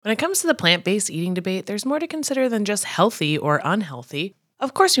When it comes to the plant-based eating debate, there's more to consider than just healthy or unhealthy.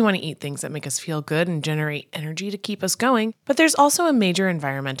 Of course, we want to eat things that make us feel good and generate energy to keep us going, but there's also a major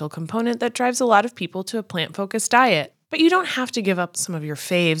environmental component that drives a lot of people to a plant-focused diet. But you don't have to give up some of your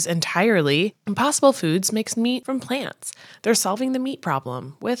faves entirely. Impossible Foods makes meat from plants. They're solving the meat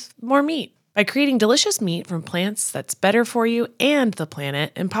problem with more meat. By creating delicious meat from plants that's better for you and the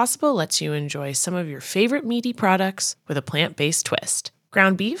planet, Impossible lets you enjoy some of your favorite meaty products with a plant-based twist.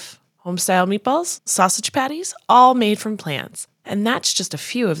 Ground beef, home-style meatballs, sausage patties, all made from plants. And that's just a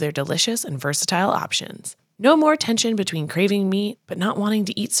few of their delicious and versatile options. No more tension between craving meat but not wanting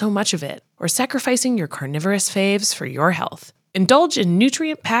to eat so much of it, or sacrificing your carnivorous faves for your health. Indulge in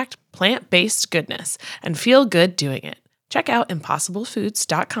nutrient-packed, plant-based goodness and feel good doing it. Check out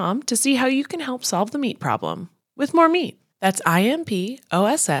impossiblefoods.com to see how you can help solve the meat problem with more meat. That's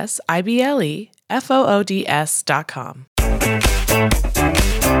IMPOSSIBLEFOODS.com.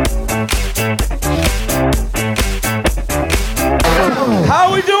 How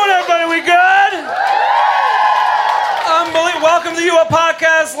are we doing, everybody? We good? Unbelievable. Welcome to You Up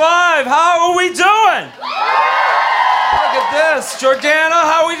Podcast Live. How are we doing? Look at this. Jordana,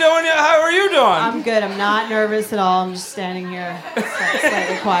 how are we doing? How are you doing? I'm good. I'm not nervous at all. I'm just standing here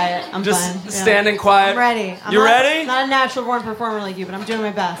slightly quiet. I'm just fine. Standing quiet? I'm ready. You ready? Not a natural born performer like you, but I'm doing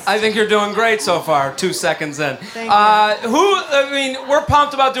my best. I think you're doing great so far, 2 seconds in. Thank you. We're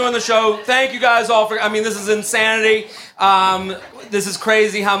pumped about doing the show. Thank you guys all for, this is insanity. This is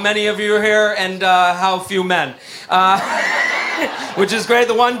crazy how many of you are here and how few men. Which is great.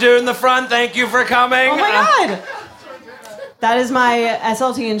 The one dude in the front, thank you for coming. Oh my God. That is my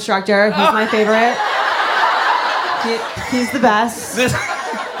SLT instructor. He's my favorite. He's the best. He's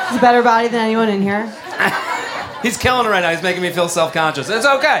a better body than anyone in here. He's killing it right now. He's making me feel self-conscious. It's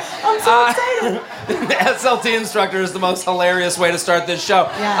okay. I'm so excited. The SLT instructor is the most hilarious way to start this show.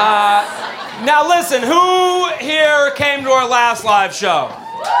 Yeah. Now listen, who here came to our last live show?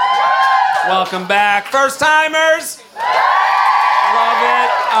 Welcome back. First timers? Love it.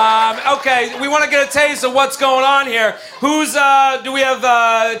 Okay, we want to get a taste of what's going on here. Do we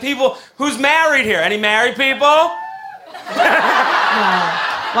have people, who's married here? Any married people? No.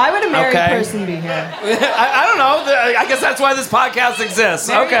 Why would a married person be here? I don't know. I guess that's why this podcast exists.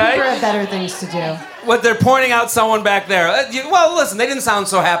 Married Okay. people have better things to do. What, they're pointing out someone back there. Well, listen, they didn't sound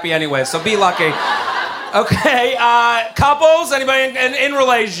so happy anyway, so be lucky. Okay, couples? Anybody in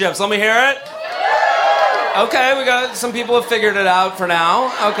relationships? Let me hear it. Okay, we got some people have figured it out for now.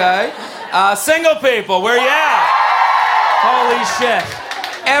 Okay. Single people, where you at? Holy shit.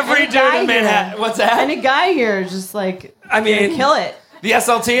 Every dude in Manhattan. What's that? And a guy here is just like, gonna kill it. The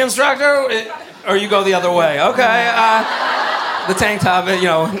SLT instructor? Or you go the other way? Okay. The tank top,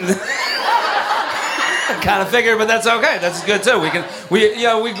 kind of figured, but that's okay. That's good too.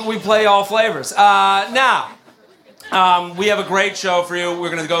 We play all flavors. Now, we have a great show for you. We're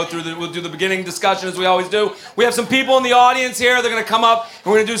going to go through we'll do the beginning discussion as we always do. We have some people in the audience here. They're going to come up and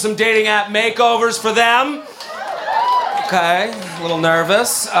we're going to do some dating app makeovers for them. Okay, a little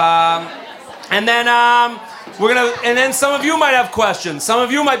nervous. And then some of you might have questions. Some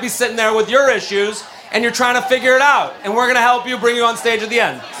of you might be sitting there with your issues and you're trying to figure it out. And we're going to help you, bring you on stage at the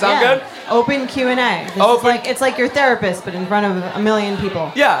end. Sound good? Open Q&A. It's like your therapist, but in front of a million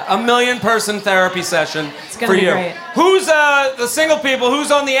people. Yeah, a 1,000,000-person therapy session it's gonna be great. Who's the single people? Who's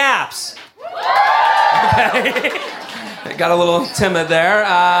on the apps? Okay. Got a little timid there.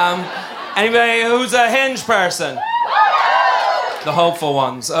 Anybody who's a Hinge person? The hopeful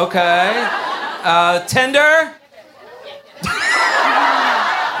ones. Okay. Tinder?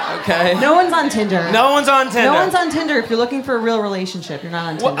 Okay. No one's on Tinder. No one's on Tinder. No one's on Tinder. If you're looking for a real relationship, you're not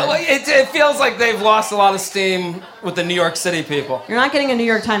on Tinder. Well, it feels like they've lost a lot of steam with the New York City people. You're not getting a New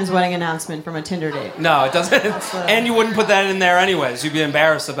York Times wedding announcement from a Tinder date. No, it doesn't. And you wouldn't put that in there anyways. You'd be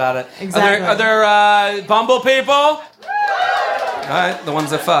embarrassed about it. Exactly. Are there Bumble people? All right, the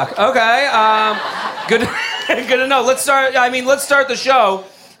ones that fuck. Okay. Good to know. Let's start the show.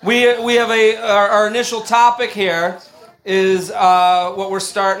 We have our initial topic here is what are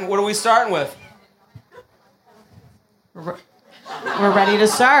we starting with? We're ready to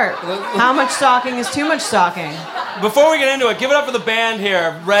start. How much stalking is too much stalking? Before we get into it, give it up for the band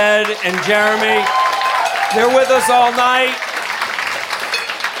here, Red and Jeremy. They're with us all night.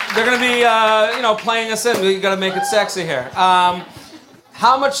 They're gonna be, playing us in. We gotta make it sexy here.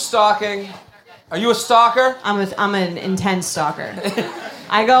 How much stalking? Are you a stalker? I'm an intense stalker.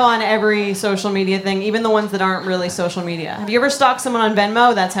 I go on every social media thing, even the ones that aren't really social media. Have you ever stalked someone on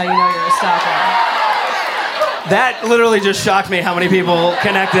Venmo? That's how you know you're a stalker. That literally just shocked me how many people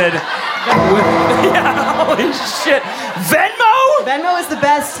connected with... Yeah, holy shit. Venmo? Venmo is the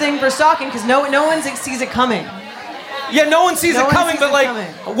best thing for stalking because no one sees it coming. Yeah, no one sees it coming, but like,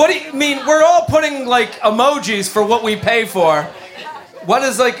 what do you mean? We're all putting like emojis for what we pay for. What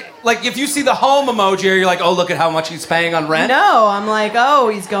is like if you see the home emoji, you're like, oh, look at how much he's paying on rent? No, I'm like, oh,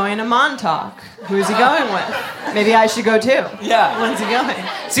 he's going to Montauk. Who's he going with? Maybe I should go too. Yeah. When's he going?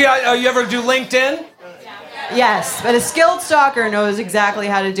 See, you ever do LinkedIn? Yes, but a skilled stalker knows exactly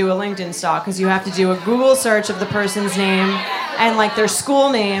how to do a LinkedIn stalk because you have to do a Google search of the person's name and like their school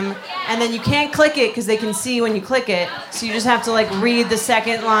name, and then you can't click it because they can see when you click it. So you just have to like read the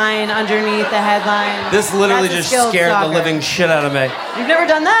second line underneath the headline. This literally just scared the living shit out of me. You've never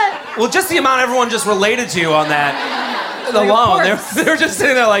done that? Well, just the amount everyone just related to you on that alone. They're just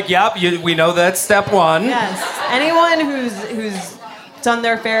sitting there like, yep, we know that's step one. Yes. Anyone who's done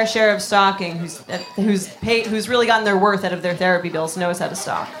their fair share of stalking, who's really gotten their worth out of their therapy bills, knows how to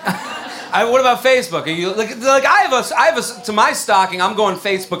stalk. What about Facebook? Are you like I have a to my stalking? I'm going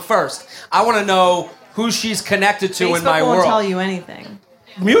Facebook first. I want to know who she's connected to in my Facebook world. won't tell you anything.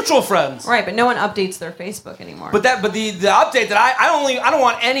 Mutual friends. Right, but no one updates their Facebook anymore. But the update that I don't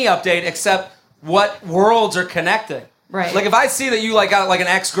want any update except what worlds are connecting. Right. Like if I see that you like got like an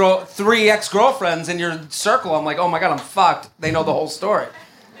three ex-girlfriends in your circle, I'm like, oh my god, I'm fucked. They know the whole story.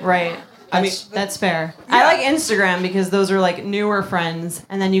 Right. That's fair. Yeah. I like Instagram because those are like newer friends,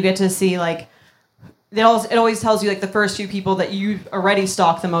 and then you get to see like it always tells you like the first few people that you already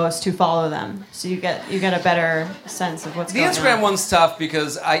stalk the most who follow them, so you get a better sense of what's going on. The Instagram one's tough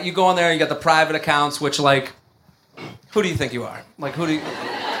because you go on there and you got the private accounts, which like, who do you think you are? Like who do you?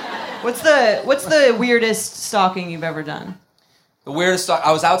 What's the weirdest stalking you've ever done? The weirdest stalk.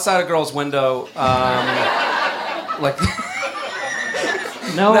 I was outside a girl's window, like.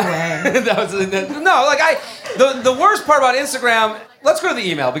 No way. The worst part about Instagram. Let's go to the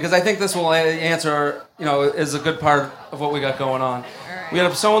email because I think this will answer. Is a good part of what we got going on. Right. We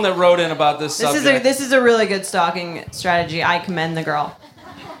had someone that wrote in about this subject. This is a really good stalking strategy. I commend the girl.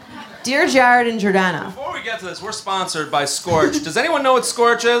 Dear Jared and Jordana. Before we get to this, we're sponsored by Scorch. Does anyone know what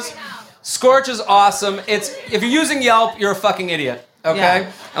Scorch is? Scorch is awesome. If you're using Yelp, you're a fucking idiot. Okay?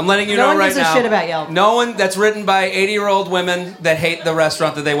 Yeah. I'm letting you know right now. No one gives a shit about Yelp. No one. That's written by 80-year-old women that hate the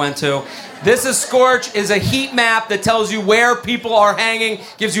restaurant that they went to. This is Scorch is a heat map that tells you where people are hanging,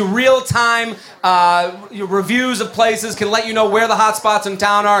 gives you real-time reviews of places, can let you know where the hot spots in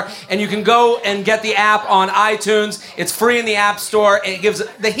town are, and you can go and get the app on iTunes. It's free in the App Store. And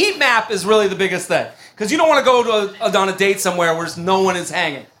the heat map is really the biggest thing because you don't want to go on a date somewhere where no one is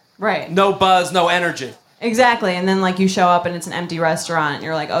hanging. Right. No buzz, no energy. Exactly, and then like you show up and it's an empty restaurant and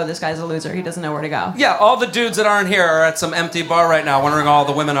you're like, oh, this guy's a loser. He doesn't know where to go. Yeah, all the dudes that aren't here are at some empty bar right now wondering all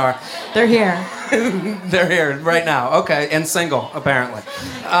the women are. They're here. They're here right now. Okay, and single, apparently.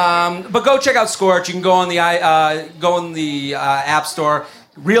 But go check out Scorch. You can go on the App Store.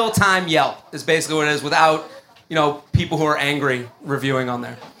 Real-time Yelp is basically what it is without, people who are angry reviewing on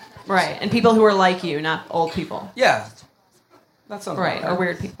there. Right, and people who are like you, not old people. Yeah. That sounds right, or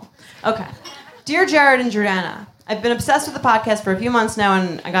weird people. Okay. Dear Jared and Jordana, I've been obsessed with the podcast for a few months now,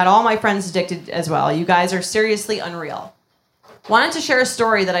 and I got all my friends addicted as well. You guys are seriously unreal. Wanted to share a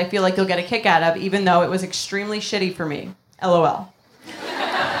story that I feel like you'll get a kick out of, even though it was extremely shitty for me. LOL.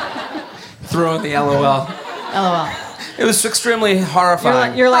 Throw in the LOL. LOL. It was extremely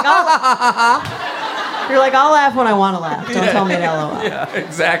horrifying. You're like, I'll laugh when I want to laugh. Don't tell me an LOL. Yeah,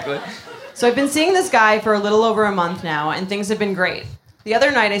 exactly. So I've been seeing this guy for a little over a month now, and things have been great. The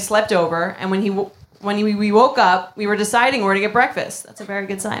other night I slept over, and when we woke up, we were deciding where to get breakfast. That's a very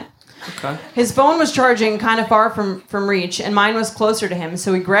good sign. Okay. His phone was charging kind of far from reach, and mine was closer to him,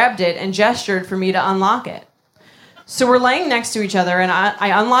 so he grabbed it and gestured for me to unlock it. So we're laying next to each other, and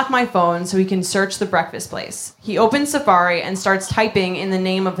I unlock my phone so he can search the breakfast place. He opens Safari and starts typing in the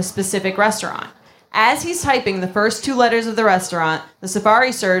name of a specific restaurant. As he's typing the first two letters of the restaurant, the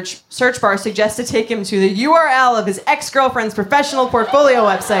Safari search bar suggests to take him to the URL of his ex-girlfriend's professional portfolio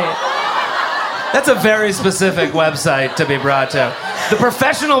website. That's a very specific website to be brought to. The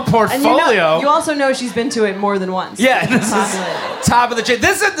professional portfolio. And you also know she's been to it more than once. Yeah, this is top of the chain.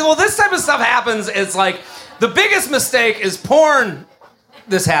 This type of stuff happens. It's like the biggest mistake is porn.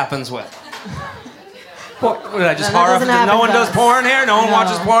 This happens with. No one does porn here? No one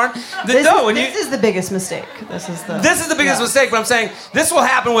watches porn? This is the biggest mistake. This is the biggest mistake, but I'm saying this will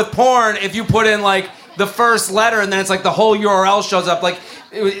happen with porn if you put in like the first letter and then it's like the whole URL shows up. Like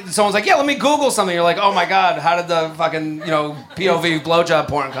someone's like, yeah, let me Google something. You're like, oh my God, how did the fucking POV blowjob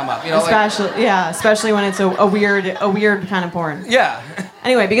porn come up? Especially when it's a weird kind of porn. Yeah.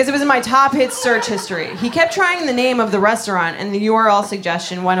 Anyway, because it was in my top hits search history, he kept trying the name of the restaurant and the URL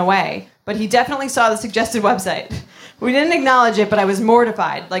suggestion went away. But he definitely saw the suggested website. We didn't acknowledge it, but I was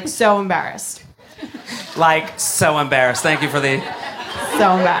mortified, like so embarrassed. Like, so embarrassed. Thank you for the...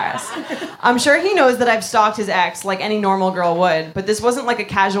 So embarrassed. I'm sure he knows that I've stalked his ex like any normal girl would, but this wasn't like a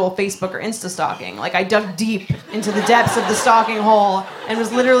casual Facebook or Insta stalking. Like, I dug deep into the depths of the stalking hole and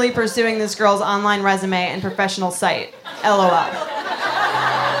was literally pursuing this girl's online resume and professional site. LOL.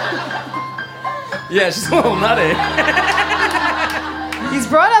 Yeah, she's a little nutty. He's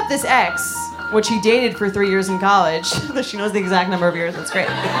brought up this ex, which he dated for 3 years in college. She knows the exact number of years, that's great.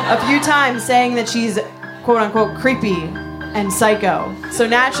 A few times, saying that she's quote-unquote creepy and psycho. So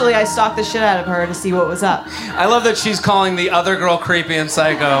naturally, I stalked the shit out of her to see what was up. I love that she's calling the other girl creepy and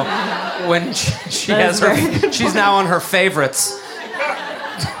psycho when she has her... She's now on her favorites.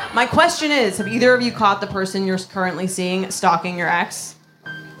 My question is, have either of you caught the person you're currently seeing stalking your ex?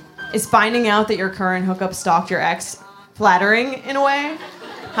 Is finding out that your current hookup stalked your ex flattering in a way?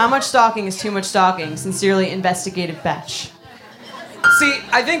 How much stalking is too much stalking? Sincerely, investigative Betch. See,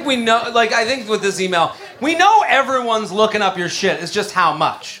 I think we know, like, I think with this email, we know everyone's looking up your shit. It's just how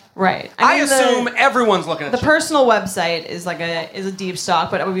much. Right. I assume everyone's looking at the shit. personal website is like a deep stalk,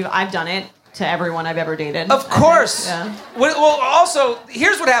 but I've done it to everyone I've ever dated. Of course. Yeah. Well, also,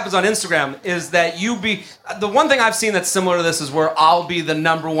 here's what happens on Instagram is that the one thing I've seen that's similar to this is where I'll be the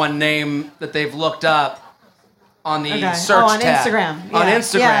number one name that they've looked up on the search on tab. Instagram. Yeah. On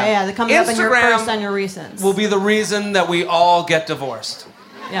Instagram. Yeah, that comes up in your Instagram first on your recents. will be the reason that we all get divorced.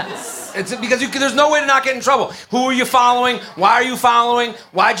 Yes. It's because there's no way to not get in trouble. Who are you following? Why are you following?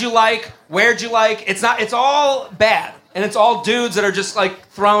 Why'd you like? Where'd you like? It's all bad. And it's all dudes that are just like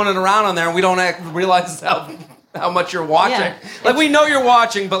throwing it around on there, and we don't realize how much you're watching. Yeah. Like, we know you're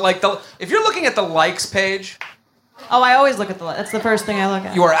watching, but like if you're looking at the likes page, Oh, I always look at that's the first thing I look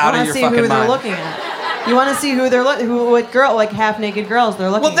at. You are out of your fucking You want to see who they're mind. looking at. You want to see what girl, like half-naked girls they're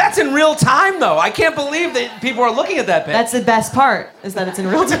looking well, at. that's in real time though. I can't believe that people are looking at that page. That's the best part, is that it's in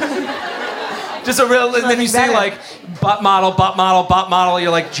real time. Just a real, and then you see better. like butt model. You're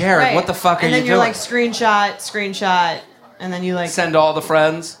like, Jared, Right. what the fuck are you doing? And then you're like screenshot, and then you like send all the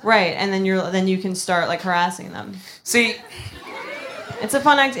friends. right, and then you can start like harassing them. See, It's a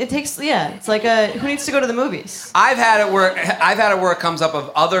fun act. It takes it's like who needs to go to the movies? I've had it where it comes up of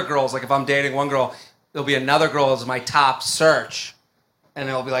other girls. Like if I'm dating one girl, there'll be another girl as my top search, and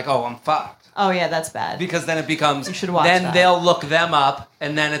it'll be like, oh, I'm fucked. Oh yeah, that's bad. Because then it becomes. You should watch then that. they'll look them up,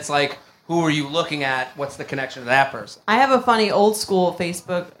 and then it's like, who are you looking at? What's the connection to that person? I have a funny old school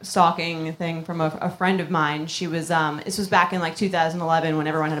Facebook stalking thing from a friend of mine. She was this was back in like 2011 when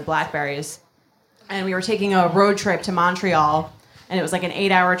everyone had Blackberries, and we were taking a road trip to Montreal, and it was like an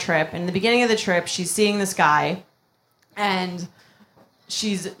 8-hour trip. And in the beginning of the trip, she's seeing this guy, and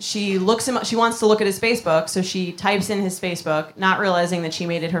she looks him up. She wants to look at his Facebook, so she types in his Facebook, not realizing that she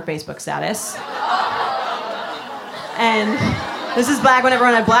made it her Facebook status. And this is back when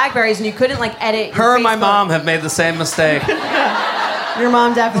everyone had Blackberries, and you couldn't like edit your Her and my Facebook. mom have made the same mistake. Your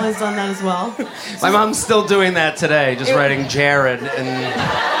mom definitely has done that as well. My mom's still doing that today, just writing Jared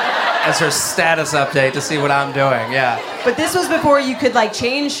as her status update to see what I'm doing. Yeah. But this was before you could like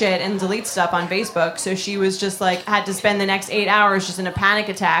change shit and delete stuff on Facebook, so she was just like had to spend the next 8 hours just in a panic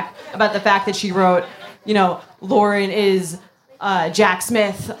attack about the fact that she wrote, Lauren is Jack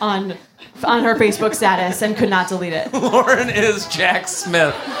Smith on her Facebook status and could not delete it. Lauren is Jack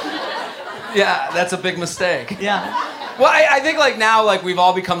Smith. Yeah, that's a big mistake. Yeah. Well, I think like now, like we've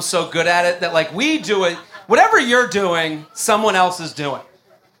all become so good at it that like we do it. Whatever you're doing, someone else is doing.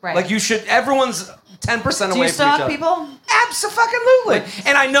 Right. Like everyone's 10% away from Do you each stalk other. people? Absolutely.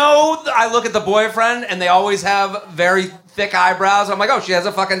 And I know I look at the boyfriend and they always have very thick eyebrows. I'm like, oh, she has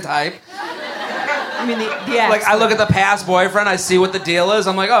a fucking type. I mean the ex. Like I look at the past boyfriend, I see what the deal is.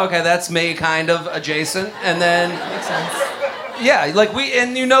 I'm like, oh, okay, that's me, kind of adjacent. And then Makes sense. yeah, like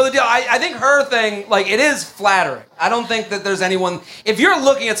you know the deal. I think her thing, like it is flattering. I don't think that there's anyone. If you're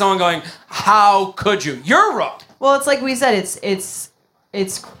looking at someone going, how could you? You're wrong. Well, it's like we said,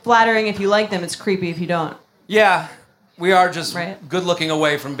 it's flattering if you like them, it's creepy if you don't. Yeah, we are just Right. good looking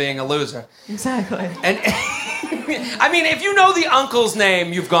away from being a loser. Exactly. And I mean, if you know the uncle's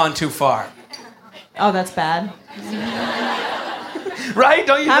name, you've gone too far. Oh, that's bad. Right?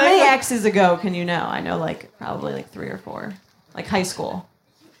 Don't you How think? many exes ago can you know? I know like probably like 3 or 4. Like high school.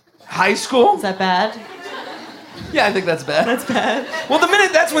 High school? Is that bad? Yeah, I think that's bad. That's bad. Well,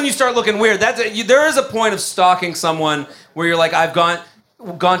 that's when you start looking weird. There is a point of stalking someone where you're like, I've gone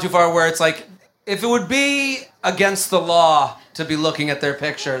too far, where it's like, if it would be against the law to be looking at their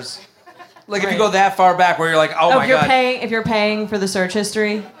pictures, Like if you go that far back where you're like, oh my God. If you're paying for the search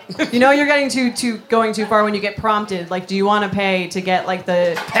history, you know you're getting going too far when you get prompted. Like, do you want to pay to get like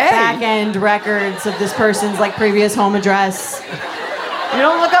the back end records of this person's like previous home address? You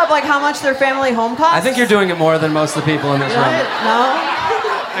don't look up like how much their family home costs? I think you're doing it more than most of the people in this room. No?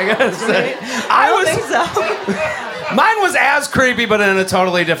 I gotta say. I don't think so. Mine was as creepy, but in a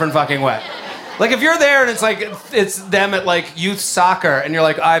totally different fucking way. Like if you're there and it's like it's them at like youth soccer and you're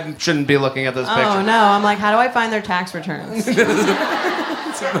like I shouldn't be looking at this picture. Oh no, I'm like how do I find their tax returns?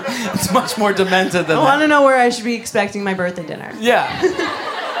 It's much more demented than I want to know where I should be expecting my birthday dinner. Yeah.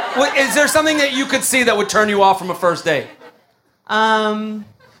 Well, is there something that you could see that would turn you off from a first date?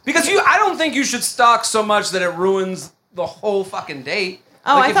 Because I don't think you should stalk so much that it ruins the whole fucking date.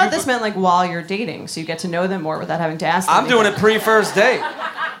 Oh, like I thought this meant like while you're dating, so you get to know them more without having to ask them. I'm doing it pre-first date.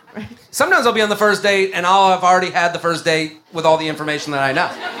 Sometimes I'll be on the first date and I'll have already had the first date with all the information that I know.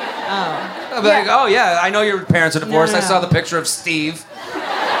 Oh. I'll be like, oh yeah, I know your parents are divorced. No. I saw the picture of Steve.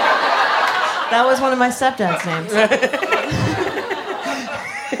 That was one of my stepdad's names.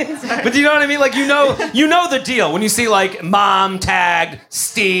 But you know what I mean? Like you know the deal when you see like mom tagged,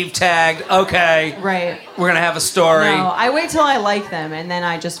 Steve tagged. Okay, right. We're gonna have a story. No, I wait till I like them, and then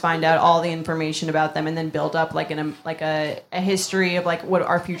I just find out all the information about them, and then build up like a history of like what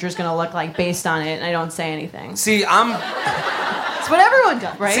our future's gonna look like based on it, and I don't say anything. See, It's what everyone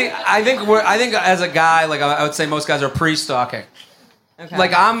does, right? See, I think as a guy, like I would say most guys are pre-stalking. Okay.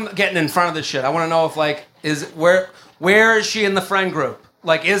 Like I'm getting in front of this shit. I want to know if like where is she in the friend group?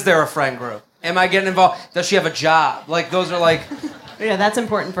 Like, is there a friend group? Am I getting involved? Does she have a job? Like, those are like... Yeah, that's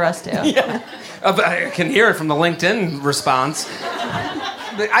important for us, too. Yeah. I can hear it from the LinkedIn response.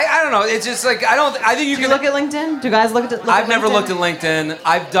 But I don't know. It's just like, I think you Do can... you look at LinkedIn? Do guys look at LinkedIn? I've never looked at LinkedIn.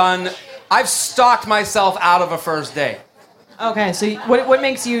 I've stalked myself out of a first date. Okay, so what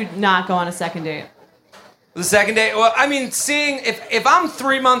makes you not go on a second date? The second date? Well, I mean, seeing... If I'm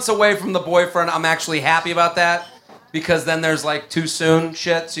 3 months away from the boyfriend, I'm actually happy about that. Because then there's like too soon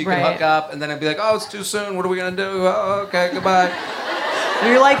shit, so you can hook up, and then I'd be like, oh, it's too soon. What are we gonna do? Oh, okay, goodbye.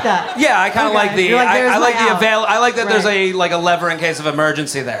 You like that? Yeah, I kind of like the. Like, I like the out. I like that there's Right. a lever in case of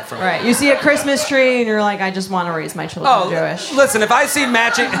emergency there for me. Right. You see a Christmas tree, and you're like, I just want to raise my children Jewish. Listen, if I see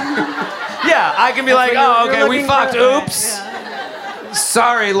matching, yeah, I can be like, oh, okay, we fucked. Oops. Yeah.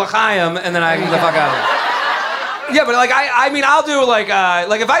 Sorry, l'chaim, and then I can get the fuck out of it. Yeah, but like I mean, I'll do like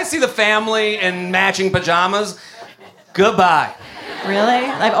if I see the family in matching pajamas. Goodbye. Really?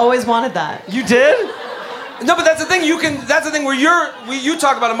 I've always wanted that. You did? No, but that's the thing. That's the thing where you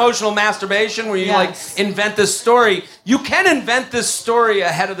talk about emotional masturbation, where you like invent this story. You can invent this story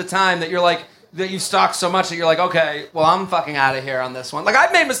ahead of the time that you're like that you've stalked so much that you're like, okay, well, I'm fucking out of here on this one. Like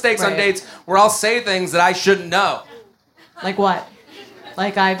I've made mistakes on dates where I'll say things that I shouldn't know. Like what?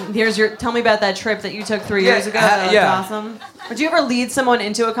 Like tell me about that trip that you took 3 years ago. That was awesome. Would you ever lead someone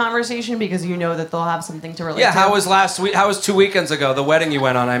into a conversation because you know that they'll have something to relate to? Yeah, how was last week? How was 2 weekends ago? The wedding you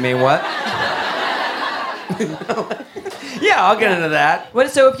went on, I mean, what? Yeah, I'll get into that.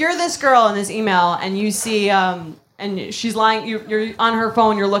 So if you're this girl in this email and you see, and she's lying, you're on her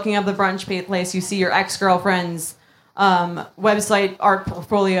phone, you're looking up the brunch place, you see your ex-girlfriend's website art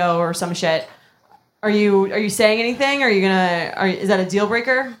portfolio or some shit. Are you saying anything? Is that a deal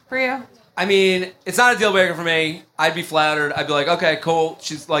breaker for you? I mean, it's not a deal breaker for me. I'd be flattered. I'd be like, okay, cool.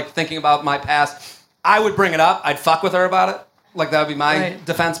 She's like thinking about my past. I would bring it up. I'd fuck with her about it. Like that would be my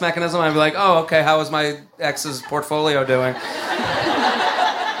defense mechanism. I'd be like, oh, okay, how was my ex's portfolio doing?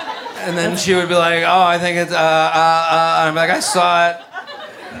 And then she would be like, oh, I think it's, I'm like, I saw it.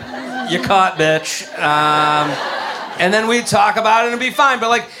 You caught, bitch. And then we'd talk about it and it'd be fine. But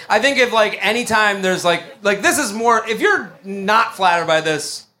like, I think if like anytime there's like this is more, if you're not flattered by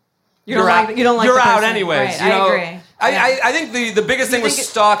this, you're out. You're out anyways. Right, you know? I agree. I think the biggest thing with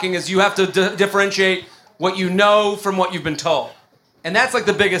stalking is you have to differentiate what you know from what you've been told. And that's like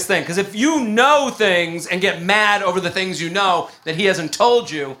the biggest thing. Because if you know things and get mad over the things you know that he hasn't told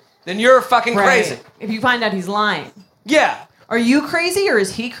you, then you're fucking crazy. If you find out he's lying. Yeah. Are you crazy or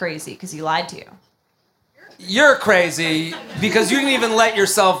is he crazy because he lied to you? You're crazy because you didn't even let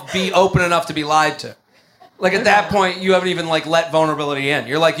yourself be open enough to be lied to. Like at that point, you haven't even like let vulnerability in.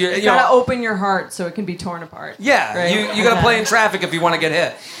 You're like you gotta open your heart so it can be torn apart. Yeah, right? you gotta play in traffic if you want to get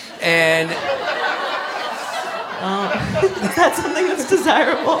hit, and is that something that's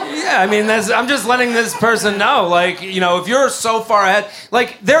desirable? Yeah, I mean I'm just letting this person know, like if you're so far ahead,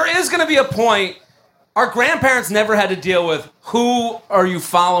 like there is gonna be a point. Our grandparents never had to deal with who are you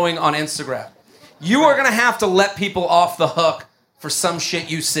following on Instagram. You are gonna have to let people off the hook for some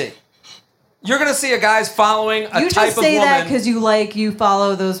shit you see. You're gonna see a guy's following a type of woman. You just say that because you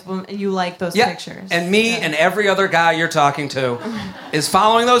follow those women, and you like those pictures. And me and every other guy you're talking to is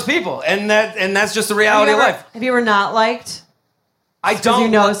following those people, and that's just the reality of life. Have you ever not liked? I don't. You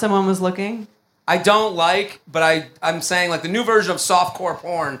know someone was looking. I don't like, but I'm saying like the new version of softcore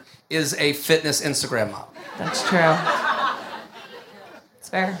porn is a fitness Instagram model. That's true. It's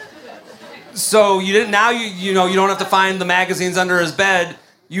fair. So you didn't. Now you know you don't have to find the magazines under his bed.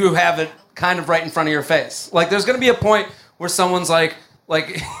 You have it kind of right in front of your face. Like there's gonna be a point where someone's like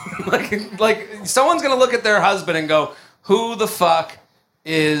someone's gonna look at their husband and go, "Who the fuck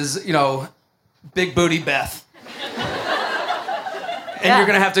is Big Booty Beth?" And you're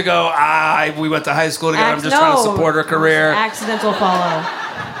gonna have to go, we went to high school together. I'm just trying to support her career. Accidental follow.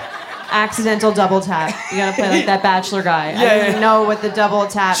 Accidental double tap. You gotta play like that Bachelor guy. I didn't know what the double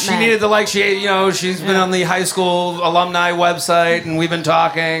tap meant. She needed to she's been on the high school alumni website, and we've been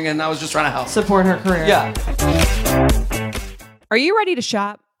talking, and I was just trying to help. Support her career. Yeah. Are you ready to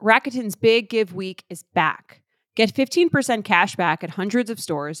shop? Rakuten's Big Give Week is back. Get 15% cash back at hundreds of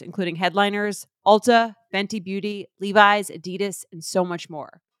stores, including Headliners, Ulta, Fenty Beauty, Levi's, Adidas, and so much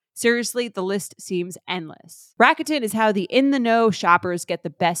more. Seriously, the list seems endless. Rakuten is how the in-the-know shoppers get the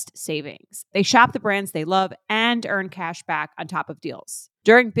best savings. They shop the brands they love and earn cash back on top of deals.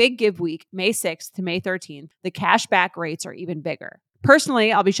 During Big Give Week, May 6th to May 13th, the cash back rates are even bigger.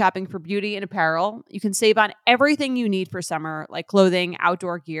 Personally, I'll be shopping for beauty and apparel. You can save on everything you need for summer, like clothing,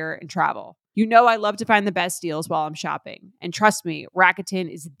 outdoor gear, and travel. You know I love to find the best deals while I'm shopping. And trust me, Rakuten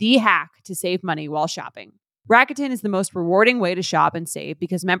is the hack to save money while shopping. Rakuten is the most rewarding way to shop and save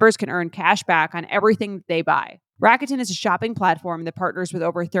because members can earn cash back on everything that they buy. Rakuten is a shopping platform that partners with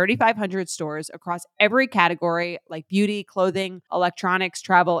over 3,500 stores across every category like beauty, clothing, electronics,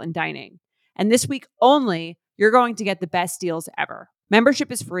 travel, and dining. And this week only, you're going to get the best deals ever. Membership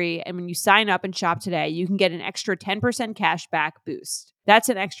is free, and when you sign up and shop today, you can get an extra 10% cash back boost. That's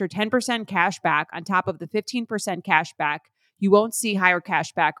an extra 10% cash back on top of the 15% cash back. You won't see higher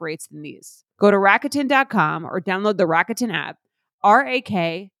cash back rates than these. Go to Rakuten.com or download the Rakuten app.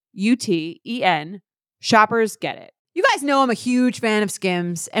 Rakuten. Shoppers get it. You guys know I'm a huge fan of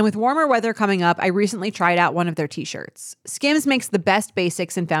Skims, and with warmer weather coming up, I recently tried out one of their t-shirts. Skims makes the best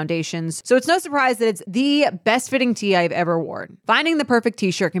basics and foundations, so it's no surprise that it's the best fitting tee I've ever worn. Finding the perfect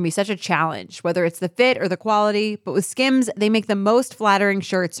t-shirt can be such a challenge, whether it's the fit or the quality, but with Skims, they make the most flattering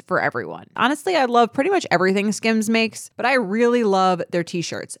shirts for everyone. Honestly, I love pretty much everything Skims makes, but I really love their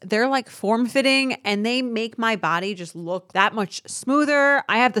t-shirts. They're like form-fitting, and they make my body just look that much smoother.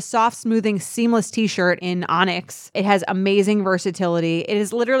 I have the soft, smoothing, seamless t-shirt in Onyx. It has amazing versatility. It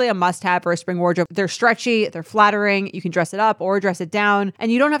is literally a must-have for a spring wardrobe. They're stretchy, they're flattering, you can dress it up or dress it down,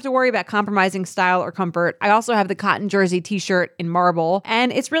 and you don't have to worry about compromising style or comfort. I also have the cotton jersey t-shirt in marble,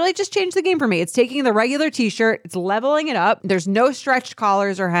 and it's really just changed the game for me. It's taking the regular t-shirt, it's leveling it up, there's no stretched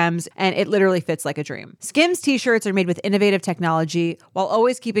collars or hems, and it literally fits like a dream. Skims t-shirts are made with innovative technology while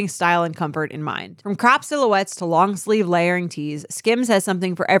always keeping style and comfort in mind. From crop silhouettes to long sleeve layering tees, Skims has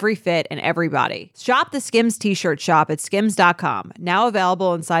something for every fit and every body. Shop the Skims t-shirt shop at skims.com, now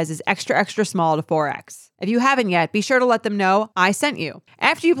available in sizes extra, extra small to 4X. If you haven't yet, be sure to let them know I sent you.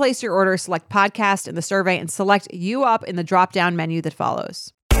 After you place your order, select podcast in the survey and select you up in the drop-down menu that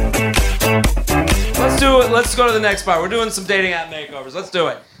follows. Let's do it. Let's go to the next part. We're doing some dating app makeovers. Let's do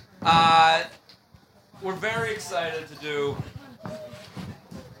it. We're very excited to do.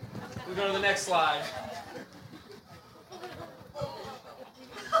 We go to the next slide.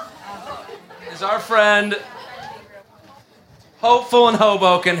 Is our friend, hopeful in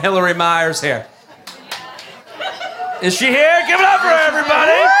Hoboken, Hillary Myers here. Is she here? Give it up for her,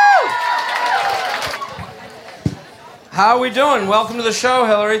 everybody! How are we doing? Welcome to the show,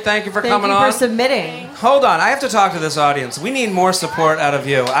 Hillary. Thank you for coming on. Thank you for submitting. Hold on, I have to talk to this audience. We need more support out of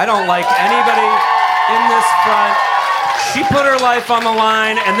you. I don't like anybody in this front. She put her life on the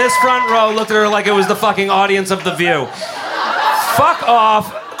line, and this front row looked at her like it was the fucking audience of The View. Fuck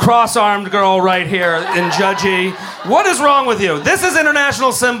off, cross-armed girl right here in Judgy. What is wrong with you? This is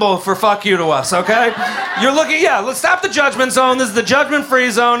international symbol for fuck you to us, okay? You're looking, let's stop the judgment zone. This is the judgment-free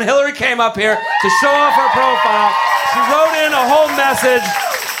zone. Hillary came up here to show off her profile. She wrote in a whole message.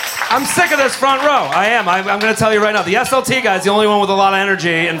 I'm sick of this front row. I am. I'm going to tell you right now. The SLT guy's the only one with a lot of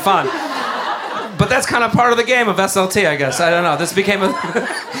energy and fun. But that's kind of part of the game of SLT, I guess. I don't know. This became a...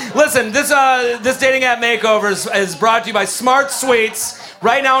 Listen, this dating app makeover is brought to you by Smart Sweets.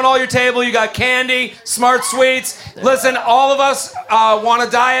 Right now on all your table, you got candy, Smart Sweets. Listen, all of us want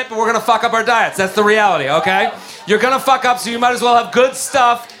a diet, but we're going to fuck up our diets. That's the reality, okay? You're gonna fuck up, so you might as well have good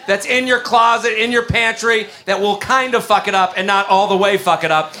stuff that's in your closet, in your pantry, that will kind of fuck it up and not all the way fuck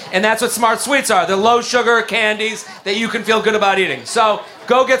it up. And that's what Smart Sweets are. They're low sugar candies that you can feel good about eating. So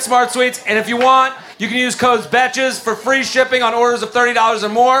go get Smart Sweets, and if you want, you can use codes BETCHES for free shipping on orders of $30 or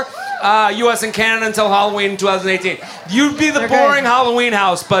more, US and Canada until Halloween 2018. You'd be the boring Halloween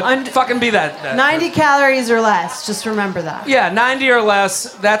house, but fucking be that. 90 calories or less, just remember that. Yeah, 90 or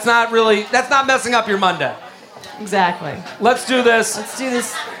less. That's not messing up your Monday. Exactly. Let's do this. Let's do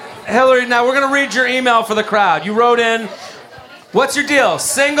this. Hillary, now we're going to read your email for the crowd. You wrote in, what's your deal?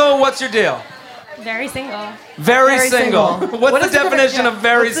 Single, what's your deal? Very single. Very single. What's the definition of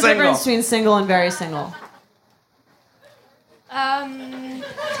very What's the single? difference between single and very single?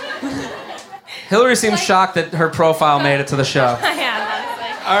 Hillary seems shocked that her profile made it to the show. I am,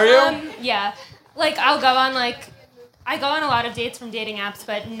 honestly. Are you? Yeah. Like, I go on a lot of dates from dating apps,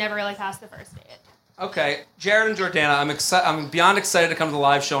 but never really past the first date. Okay, Jared and Jordana, I'm beyond excited to come to the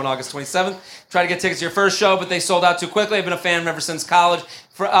live show on August 27th. Try to get tickets to your first show, but they sold out too quickly. I've been a fan ever since college.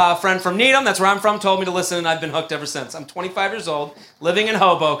 A friend from Needham, that's where I'm from, told me to listen, and I've been hooked ever since. I'm 25 years old, living in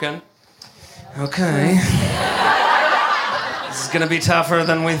Hoboken. Okay. This is going to be tougher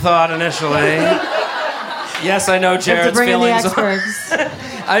than we thought initially. Yes, I know Jared's feelings on...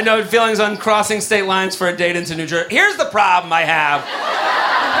 I know feelings on crossing state lines for a date into New Jersey. Here's the problem I have.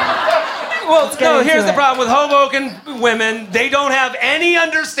 Well, no, here's the problem with Hoboken women. They don't have any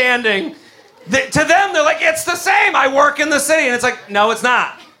understanding. To them, they're like, it's the same. I work in the city. And it's like, no, it's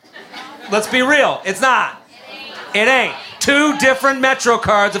not. Let's be real. It's not. It ain't. 2 different Metro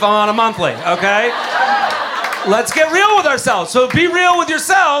cards if I'm on a monthly, okay? Let's get real with ourselves. So be real with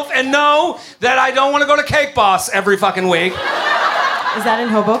yourself and know that I don't want to go to Cake Boss every fucking week. Is that in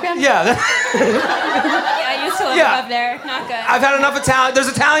Hoboken? Yeah. I used to live up there. Not good. I've had enough Italian. There's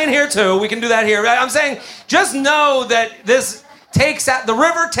Italian here too. We can do that here. I'm saying, just know that the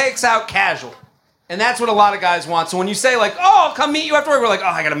river takes out casual. And that's what a lot of guys want. So when you say like, oh, I'll come meet you after work, we're like, oh,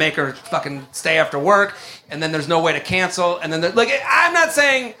 I gotta make her fucking stay after work. And then there's no way to cancel. And then like, I'm not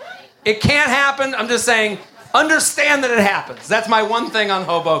saying it can't happen. I'm just saying, understand that it happens. That's my one thing on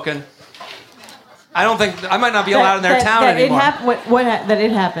Hoboken. I don't think I might not be allowed in their town anymore. That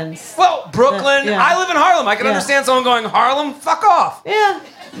it happens. Well, Brooklyn. Yeah. I live in Harlem. I can understand someone going, Harlem, fuck off. Yeah,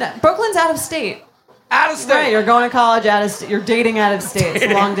 no, Brooklyn's out of state. Out of state. Right, you're going to college out of state. You're dating out of state. It's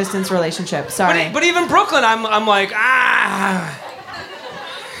a long distance relationship. Sorry. But even Brooklyn, I'm like, I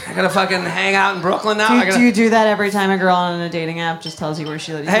gotta fucking hang out in Brooklyn now. Do you do that every time a girl on a dating app just tells you where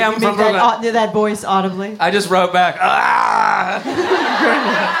she lives? Hey, I'm from Brooklyn. That voice audibly. I just wrote back,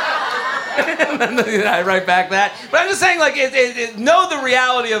 and then I write back that. But I'm just saying, like, know the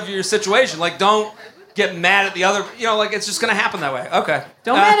reality of your situation. Like, don't get mad at the other. You know, like, it's just gonna happen that way. Okay.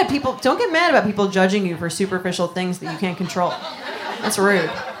 Don't get mad about people judging you for superficial things that you can't control. That's rude.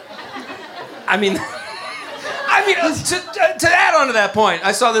 I mean, to add on to that point,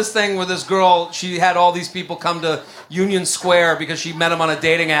 I saw this thing with this girl. She had all these people come to Union Square because she met him on a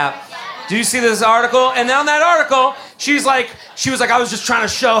dating app. Do you see this article? And on that article, she was like, I was just trying to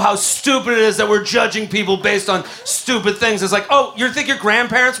show how stupid it is that we're judging people based on stupid things. It's like, oh, you think your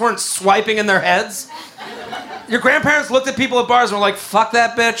grandparents weren't swiping in their heads? Your grandparents looked at people at bars and were like, fuck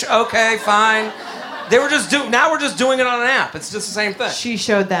that bitch, okay, fine. They were just now we're just doing it on an app. It's just the same thing. She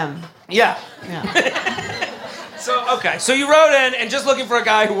showed them. Yeah. So you wrote in and just looking for a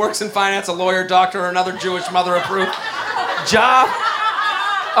guy who works in finance, a lawyer, doctor, or another Jewish mother-approved job.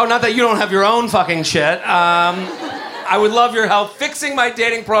 Oh, not that you don't have your own fucking shit. I would love your help fixing my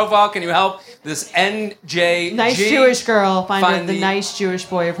dating profile. Can you help this NJG? Nice Jewish girl find the nice Jewish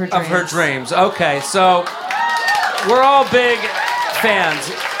boy of her dreams. Of her dreams. Okay, so we're all big fans.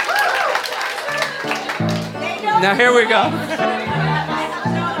 Now here we go.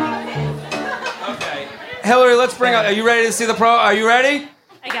 Okay, Hillary, let's bring up. Are you ready to see the pro? Are you ready?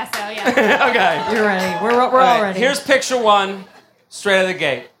 I guess so. Yeah. Okay. You're ready. We're all ready. Here's picture 1, straight out of the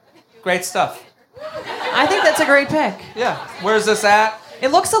gate. Great stuff. I think that's a great pick. Yeah. Where's this at? It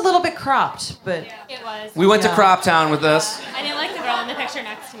looks a little bit cropped, but It was. We went to Crop Town with this. I didn't like the girl in the picture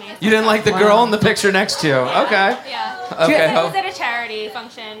next to me. You didn't like the girl in the picture next to you. Okay. Yeah. Okay. It was at a charity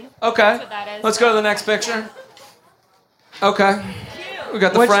function. Okay. That's what that is. Let's go to the next picture. Okay. We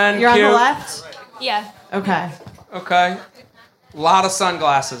got the friend. You're cute. on the left? Yeah. Okay. Okay. A lot of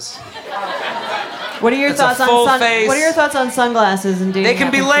sunglasses. What are your thoughts on What are your thoughts on sunglasses and dating? They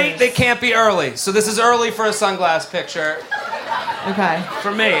can be app late, pictures? they can't be early. So this is early for a sunglass picture. Okay.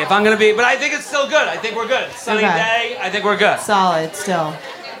 For me, if I'm gonna be, but I think it's still good. I think we're good. Sunny day, I think we're good. Solid still.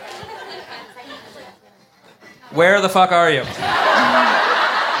 Where the fuck are you?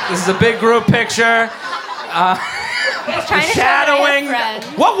 This is a big group picture. I was trying to Shadowing. show my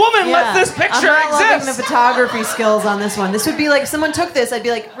friend. What woman let this picture I'm not loving the exist? photography skills on this one. This would be like someone took this. I'd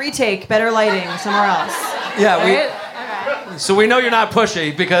be like, retake, better lighting somewhere else. Yeah, Right? so we know you're not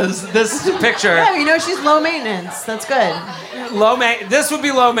pushy because this picture, Yeah, you know she's low maintenance. That's good. this would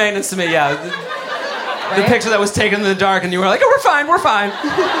be low maintenance to me, yeah. The Right? picture that was taken in the dark and you were like, oh, we're fine.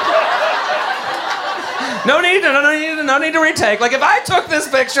 No need to retake. Like if I took this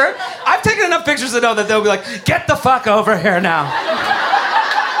picture, I've taken enough pictures to know that they'll be like, get the fuck over here now.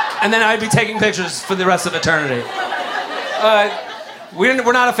 And then I'd be taking pictures for the rest of eternity.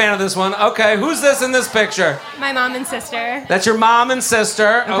 We're not a fan of this one. Okay, who's this in this picture? My mom and sister. That's your mom and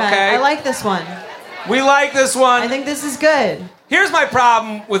sister. Okay. I like this one. We like this one. I think this is good. Here's my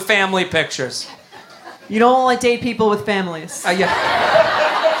problem with family pictures. You don't want to date people with families. Yeah.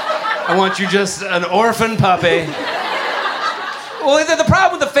 I want you just an orphan puppy. Well, the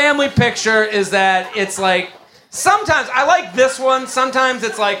problem with the family picture is that it's like, sometimes, I like this one, sometimes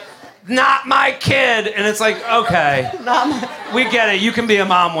it's like, not my kid, and it's like, okay, we get it, you can be a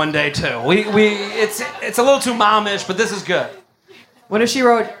mom one day too. It's a little too momish, but this is good. What if she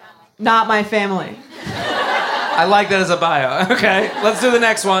wrote, not my family? I like that as a bio. Okay, let's do the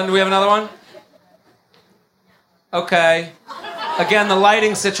next one. Do we have another one? Okay. Again, the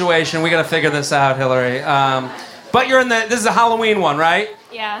lighting situation, we gotta figure this out, Hillary. But this is a Halloween one, right?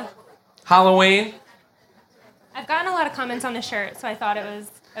 Yeah. Halloween? I've gotten a lot of comments on the shirt, so I thought it was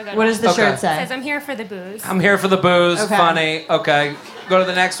a good What does the Okay. shirt It say? says, I'm here for the booze. I'm here for the booze, Okay. funny. Okay, go to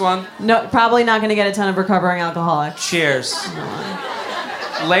the next one. No, probably not going to get a ton of recovering alcoholics. Cheers.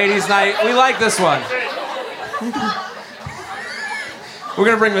 Ladies' night, we like this one. We're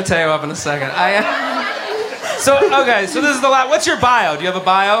gonna bring Matteo up in a second. So this is the last. What's your bio? Do you have a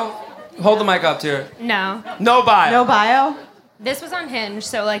bio? Hold the mic up to her. No. No bio. No bio? This was on Hinge,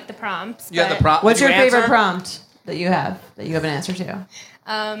 so like the prompts. You have but, the prompt. What's Did your you favorite answer? prompt that you have an answer to?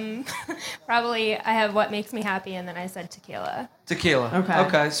 Probably I have what makes me happy, and then I said tequila. Tequila. Okay.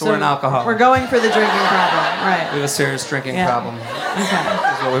 Okay, so we're an alcoholic. We're going for the drinking problem, We right? have a serious drinking Yeah. problem. Okay.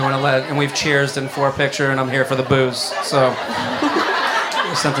 That's what we want to let. And we've cheersed in 4 picture, and I'm here for the booze. So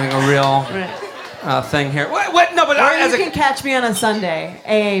there's something, a real thing here. What? No, but Or as you can catch me on a Sunday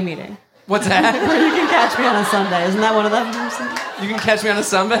AA meeting. what's that? Or you can catch me on a Sunday. Isn't that one of them? You can catch me on a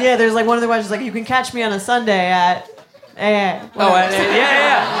Sunday? Yeah, there's like one of the questions like, you can catch me on a Sunday at AA. Oh,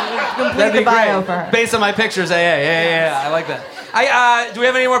 yeah. Complete That'd the be bio great. for her. Based on my pictures, yeah. I like that. Do we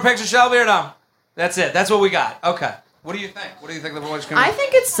have any more pictures, Shelby, or no? That's it. That's what we got. Okay. What do you think? What do you think the voice I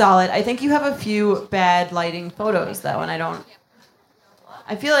think it's solid. I think you have a few bad lighting photos though, and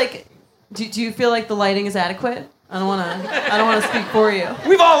I feel like. Do you feel like the lighting is adequate? I don't want to speak for you.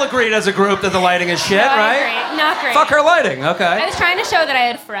 We've all agreed as a group that the lighting is shit, No, I right? agree. Not great. Fuck her lighting. I Okay. was trying to show that I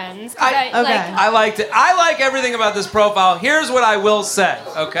had friends. 'cause Okay. like, I liked it. I like everything about this profile. Here's what I will say,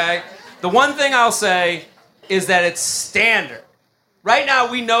 okay? The one thing I'll say is that it's standard. Right now,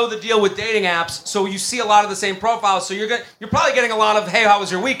 we know the deal with dating apps, so you see a lot of the same profiles. So you're probably getting a lot of, hey, how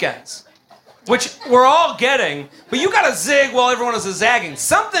was your weekends? Which we're all getting, but you got to zig while everyone else is zagging.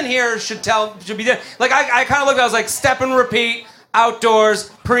 Something here should be there. Like I kind of looked, I was like, step and repeat,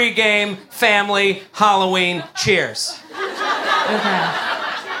 outdoors, pregame, family, Halloween, cheers. Okay.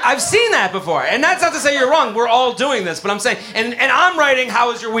 I've seen that before, and that's not to say you're wrong. We're all doing this, but I'm saying, and I'm writing,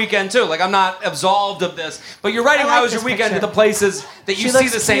 how was your weekend too? Like I'm not absolved of this, but you're writing, I like how was your this weekend picture. to the places that you see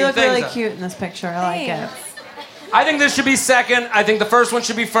the same You look things. really of. cute in this picture. I like it. I think this should be second. I think the first one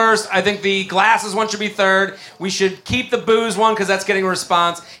should be first. I think the glasses one should be third. We should keep the booze one because that's getting a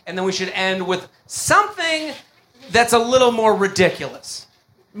response. And then we should end with something that's a little more ridiculous.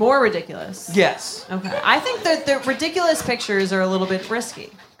 More ridiculous. Yes. Okay. I think that the ridiculous pictures are a little bit risky.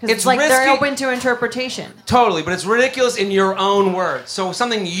 Because It's it's like they're risky. open to interpretation. Totally, but it's ridiculous in your own words. So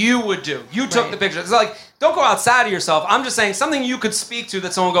something you would do. You took Right. the picture. It's like, don't go outside of yourself. I'm just saying something you could speak to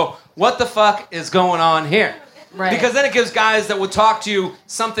that someone will go, what the fuck is going on here? Right. Because then it gives guys that would talk to you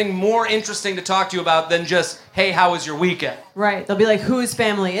something more interesting to talk to you about than just, hey, how was your weekend? Right. They'll be like, whose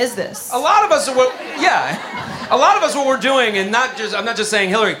family is this? A lot of us are a lot of us what we're doing, and I'm not just saying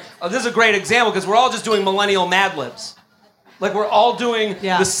Hillary, this is a great example because we're all just doing millennial Mad Libs. Like we're all doing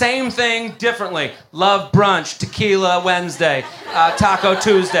the same thing differently. Love brunch, tequila Wednesday, taco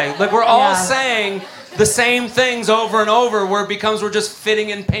Tuesday. Like we're all saying the same things over and over where it becomes we're just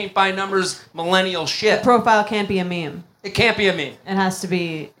fitting in paint by numbers millennial shit. Profile can't be a meme. It can't be a meme. It has to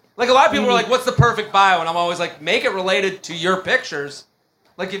be. Like a lot of people are like, what's the perfect bio? And I'm always like, make it related to your pictures.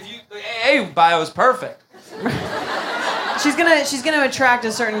 Like if you, AA bio is perfect. She's gonna attract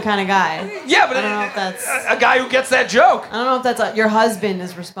a certain kind of guy. Yeah, but I don't know if that's a guy who gets that joke. I don't know if that's your husband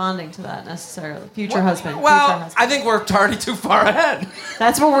is responding to that necessarily. Future husband. Well, future husband. I think we're already too far ahead.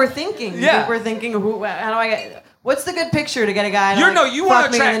 That's what we're thinking. Yeah. We're thinking, how do I get? What's the good picture to get a guy to you fuck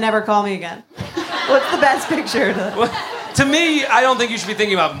want me to and then never call me again? What's the best picture to? To me, I don't think you should be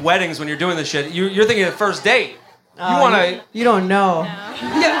thinking about weddings when you're doing this shit. You're thinking of first date. You want to. You don't know.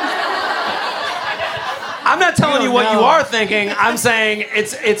 Yeah. I'm not telling you what you are thinking. I'm saying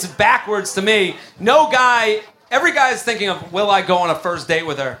it's backwards to me. No guy, every guy is thinking of, will I go on a first date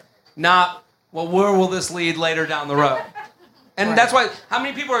with her? Not, well, where will this lead later down the road? And that's why, how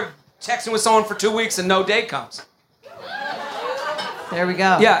many people are texting with someone for 2 weeks and no date comes? There we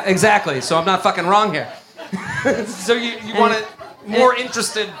go. Yeah, exactly. So I'm not fucking wrong here. So you want a more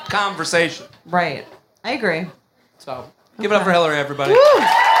interested conversation. Right. I agree. So give it up for Hillary, everybody. Woo!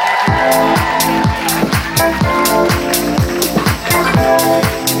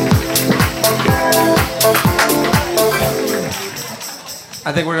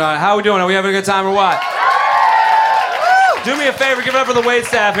 I think we're going. How are we doing? Are we having a good time or what? Do me a favor, give it up for the wait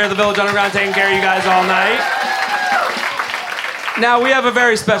staff here at the Village Underground, taking care of you guys all night. Now we have a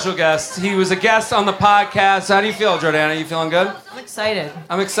very special guest. He was a guest on the podcast. How do you feel, Jordana? You feeling good? I'm excited.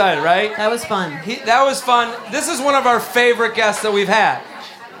 I'm excited, right? That was fun. That was fun. This is one of our favorite guests that we've had.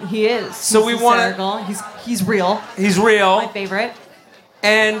 He is. So we want to. He's real. He's real. My favorite.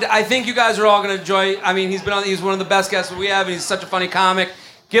 And I think you guys are all going to enjoy. I mean, he's one of the best guests that we have. He's such a funny comic.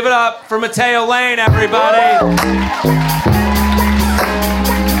 Give it up for Matteo Lane, everybody.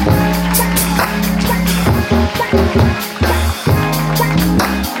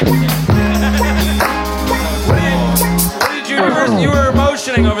 You were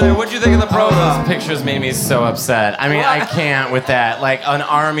emotioning over there. What'd you think of the promo? Those pictures made me so upset. I mean, I can't with that. Like, an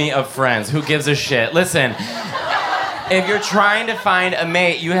army of friends. Who gives a shit? Listen, if you're trying to find a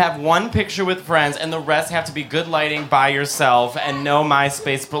mate, you have one picture with friends, and the rest have to be good lighting by yourself and no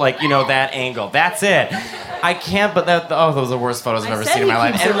MySpace, like, that angle. That's it. I can't, but those are the worst photos I've ever seen in my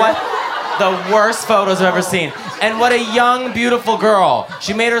life. And what? The worst photos I've ever seen. And what a young, beautiful girl.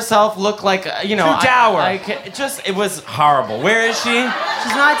 She made herself look like, too dour. It was horrible. Where is she?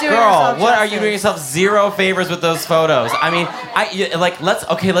 She's not doing Girl, herself what are justice. you doing yourself zero favors with those photos? I mean,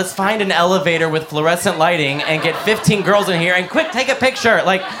 let's find an elevator with fluorescent lighting and get 15 girls in here and quick, take a picture.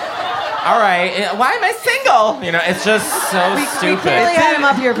 Like, all right, why am I single? It's just so stupid. We clearly had him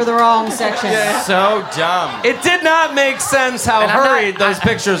up here for the wrong section. So dumb. It did not make sense how hurried those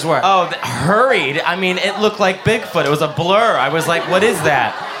pictures were. Oh, hurried? I mean, it looked like Bigfoot. It was a blur. I was like, what is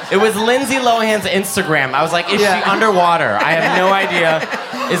that? It was Lindsay Lohan's Instagram. I was like, is she underwater? I have no idea.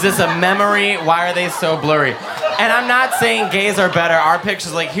 Is this a memory? Why are they so blurry? And I'm not saying gays are better. Our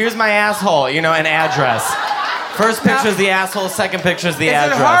picture's like, here's my asshole, an address. First picture's the asshole, second picture's the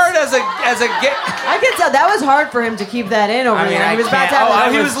address. Is it hard as a gay? I can tell that was hard for him to keep that in over there. He was about to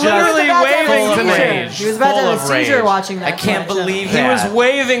have he was literally waving to me. He was about to have a seizure watching that. I can't believe He that. was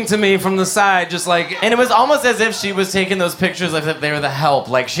waving to me from the side, just like. And it was almost as if she was taking those pictures as if they were the help.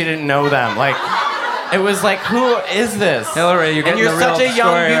 Like, she didn't know them. Like, it was like, who is this? Hillary, you're getting and you're the real such a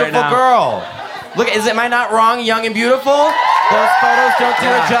young, story beautiful right now. girl. Look, am I not wrong? Young and beautiful? Those photos don't do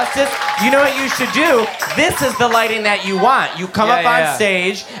it justice. You know what you should do? This is the lighting that you want. You come up on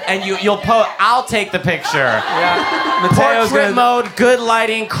stage and you'll pose. I'll take the picture. Yeah. Matteo's Portrait mode, good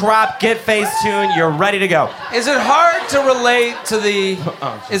lighting, crop, get Facetune. You're ready to go. Is it hard to relate to the?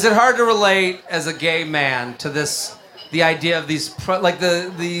 Is it hard to relate as a gay man to this? The idea of these, like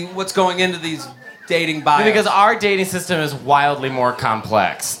the what's going into these dating bios? Because our dating system is wildly more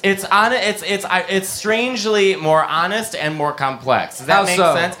complex. It's strangely more honest and more complex. Does that make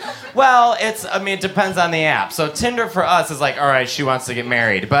sense? Well, it depends on the app. So Tinder for us is like, all right, she wants to get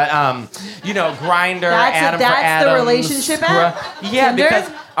married, but Grindr, Adam for Adam. That's the relationship app? Yeah, Tinder? because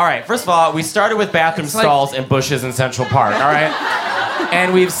all right, first of all, we started with bathroom stalls and bushes in Central Park. All right,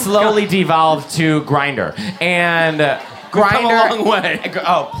 and we've slowly devolved to Grindr and. Grindr. Come a long way.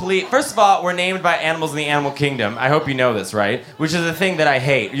 Oh, please. First of all, we're named by animals in the animal kingdom. I hope you know this, right? Which is a thing that I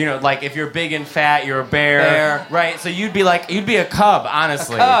hate. Like if you're big and fat, you're a bear. Right? So you'd be a cub,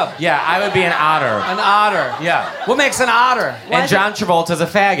 honestly. A cub. Yeah, I would be an otter. An otter. Yeah. What makes an otter? And John Travolta's a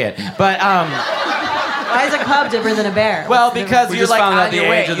faggot. But Why is a cub different than a bear? Well, because you're like on your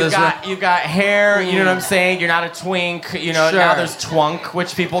way. You got hair. You know what I'm saying? You're not a twink. Sure. Now there's twunk,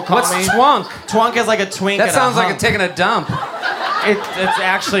 which people call What's me. twunk? Twunk is like a twink. That and sounds a like hunk. taking a dump. It's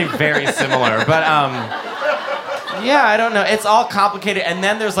actually very similar, but yeah, I don't know. It's all complicated. And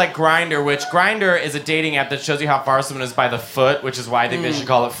then there's like Grindr, which Grindr is a dating app that shows you how far someone is by the foot, which is why I think they should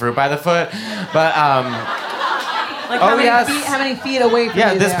call it fruit by the foot. But Like Oh, how many yes. feet? How many feet away from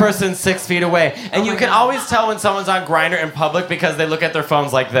Yeah, you? this they are? person's 6 feet away. And you my can God. always tell when someone's on Grindr in public because they look at their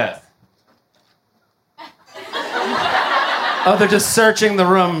phones like this. Oh, they're just searching the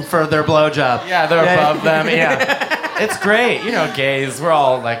room for their blowjob. Yeah, they're above them. Yeah. It's great. You know, gays, we're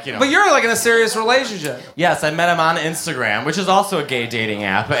all like, you know. But you're like in a serious relationship. Yes, I met him on Instagram, which is also a gay dating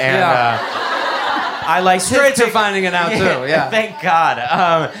app. And Yeah. I liked Straights his are finding it out too. Yeah. Thank God.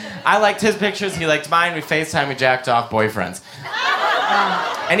 I liked his pictures. He liked mine. We FaceTime. We jacked off boyfriends.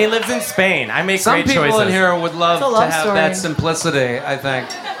 And he lives in Spain. I make Some great people choices. in here would love It's a to love have story. that simplicity, I think.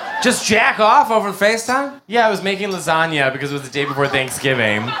 Just jack off over FaceTime? Yeah, I was making lasagna because it was the day before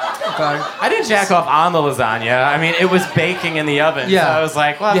Thanksgiving. Okay. I didn't jack off on the lasagna. I mean, it was baking in the oven. Yeah. So I was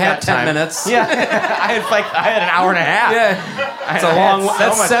like, well, I've You got had 10 time. minutes. Yeah. I had an hour and a half. Yeah. It's a long.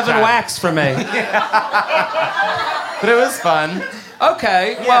 That's much 7 time. whacks for me. But it was fun.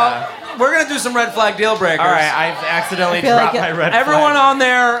 Okay. Well, we're gonna do some red flag deal breakers. All right, I've accidentally feel like dropped my red Everyone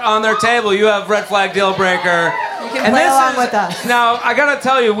flag. on their table, you have red flag deal breaker. You can play along with us. Now, I gotta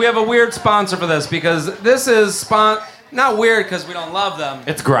tell you, we have a weird sponsor for this because this is not weird because we don't love them.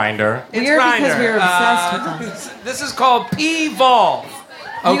 It's Grindr. It's Weird because Grindr. we're obsessed with them. This is called P-Volve.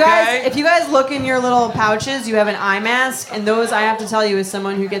 Okay. You guys, if you guys look in your little pouches, you have an eye mask, and those, I have to tell you, as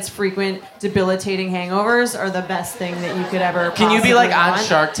someone who gets frequent debilitating hangovers, are the best thing that you could ever. Can you be like possibly on want.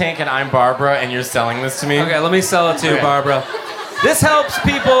 Shark Tank and I'm Barbara and you're selling this to me? Okay, let me sell it to you, Okay. Barbara. This helps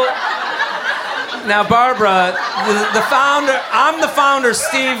people. Now, Barbara, the founder, I'm the founder,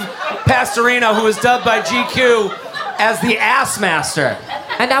 Steve Pastorino, who is dubbed by GQ as the Ass Master.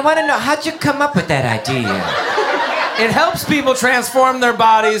 And I want to know, how'd you come up with that idea? It helps people transform their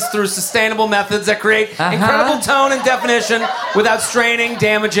bodies through sustainable methods that create incredible tone and definition without straining,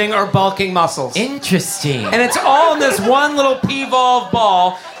 damaging, or bulking muscles. Interesting. And it's all in this one little P-Volve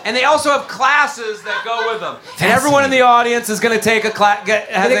ball. And they also have classes that go with them. And everyone in the audience is going to take a class. Get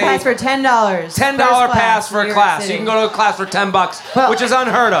a class for $10. $10 pass for a class. You can go to a class for $10, which is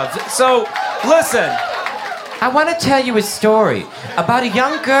unheard of. So, listen. I want to tell you a story about a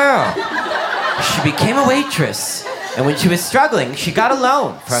young girl. She became a waitress. And when she was struggling, she got a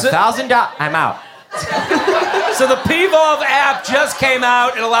loan for $1,000. I'm out. So the P-Volve app just came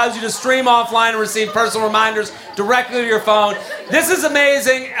out. It allows you to stream offline and receive personal reminders directly to your phone. This is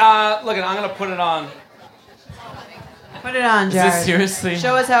amazing. Look, I'm going to put it on. Put it on, Is Jared. this seriously?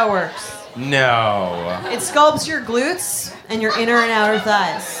 Show us how it works. No. It sculpts your glutes and your inner and outer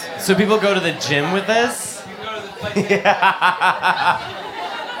thighs. So people go to the gym with this?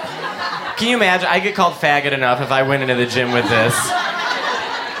 Can you imagine? I get called faggot enough if I went into the gym with this.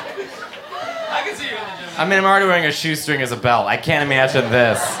 I can see you in the gym. I mean, I'm already wearing a shoestring as a belt. I can't imagine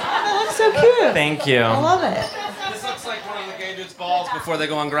this. That looks so cute. Thank you. I love it. This looks like one of the gay dudes' balls before they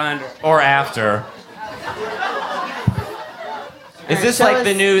go on Grindr. Or after. Is this show like us-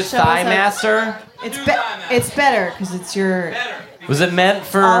 the new show us Thigh how- Master? It's Do be- that, man. it's better because it's your Was it meant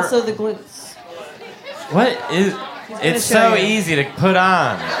for... also the glutes. What is... It's show so you. easy to put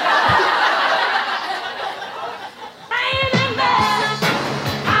on.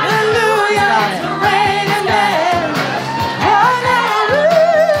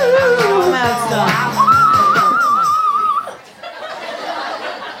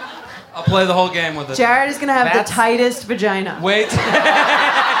 I'll play the whole game with it. Jared is gonna have That's- the tightest vagina. Wait.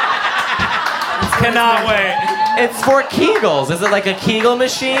 Cannot wait. It's for Kegels. Is it like a Kegel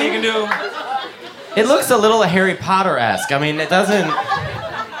machine? You can do. It looks a little Harry Potter-esque. I mean, it doesn't...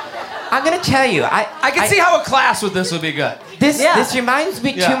 I'm going to tell you, I can see how a class with this would be good. This reminds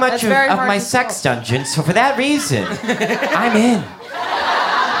me Yeah. too much That's of very hard my to sex dungeon, so for that reason, I'm in.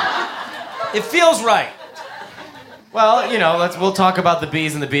 It feels right. Well, you know, we'll talk about the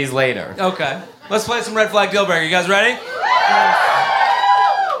bees and the bees later. Okay. Let's play some red flag deal breaker. You guys ready?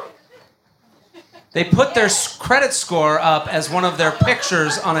 They put their credit score up as one of their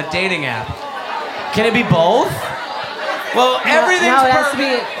pictures on a dating app. Can it be both? Well, everything's No, it has to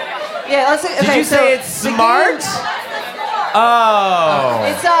perfect. be. Yeah, let's. Okay, Did you so say it's the smart? game- Oh.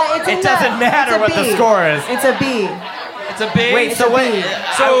 It's It doesn't matter it's a what the B. score is. It's a B. It's a B. Wait, so what?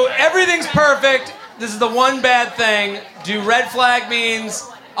 So everything's perfect. This is the one bad thing. Do red flag means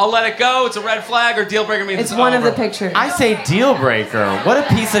I'll let it go? It's a red flag, or deal breaker means It's one of over? the pictures. I say deal breaker. What a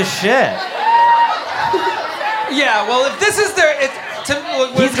piece of shit. Yeah. Well, if this is their,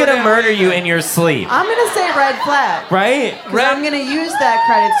 He's gonna murder you in your sleep, I'm gonna say red flag. right? 'Cause I'm gonna use that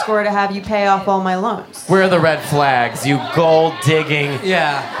credit score to have you pay off all my loans. Where are the red flags, you gold digging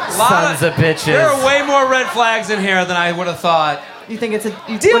Yeah. sons of bitches? There are way more red flags in here than I would have thought. You think it's a Deal what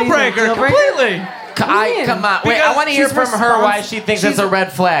do you think, breaker, deal breaker? completely. do you mean? Come on. Wait, I Because want to hear she's from her why respons- she thinks she's- it's a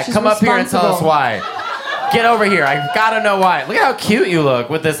red flag. she's Come up here and tell us responsible. why. Get over here. I gotta know why. Look at how cute you look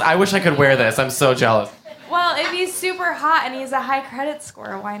with this. I wish I could wear this. I'm so jealous. Well, if he's super hot and he's a high credit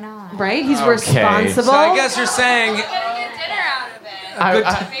score, why not? Right? He's Okay. responsible. So I guess you're saying. Get dinner out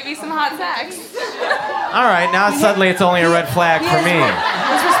of it. Maybe some hot sex. All right, now suddenly it's only a red flag for me.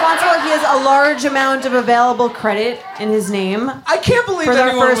 He's responsible. He has a large amount of available credit in his name. I can't believe For their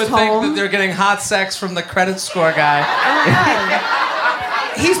anyone would first think home. that they're getting hot sex from the credit score guy.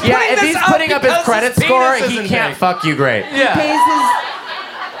 He's Yeah, putting if this he's up putting up his because credit penis score, he isn't can't big. fuck you great. Yeah. Pays his.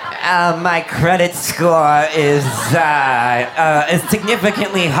 My credit score is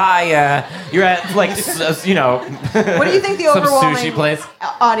significantly higher. You're at like, you know, What do you think the some overwhelming sushi place.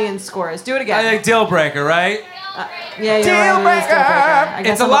 audience score is? Do it I again. think deal breaker, right? Yeah, you're Deal right, it is deal breaker. breaker. I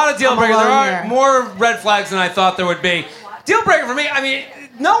guess It's a I'm lot of deal I'm breakers. There alone are here. more red flags than I thought there would be. Deal breaker for me. I mean,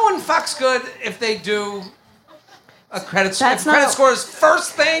 no one fucks good if they do a credit score. That's Credit not- score is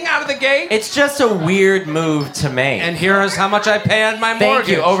first thing out of the gate. It's just a weird move to make. And here is how much I pay on my Thank mortgage.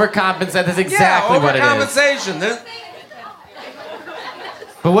 you. Overcompensate. That's exactly what it is. Overcompensation.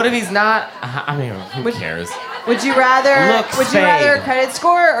 But what if he's not? I mean, who cares? Would you rather? Looks Would you rather a fade. credit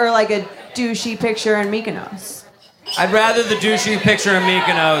score or like a douchey picture in Mykonos? I'd rather the douchey picture in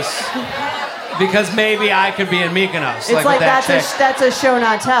Mykonos because maybe I could be in Mykonos. It's with like that chick. that's a show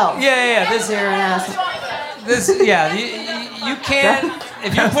not tell. Yeah. This, You're an ass. you can't.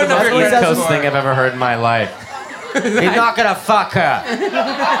 If you put up your East credit Coast score. thing I've ever heard in my life. He's not gonna fuck her.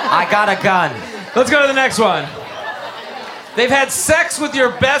 I got a gun. Let's go to the next one. They've had sex with your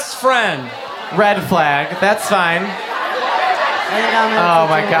best friend. Red flag. That's fine. Oh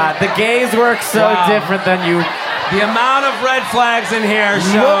my God. The gays work so Wow. different than you. The amount of red flags in here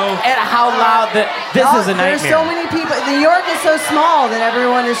show. Look at how loud this is a nightmare. There's so many people. New York is so small that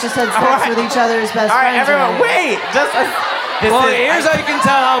everyone has just had sex right. with each other's best All right, friends. everyone, already. wait. Just. Well, here's how you can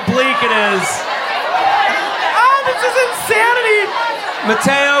tell how bleak it is. Oh, this is insanity.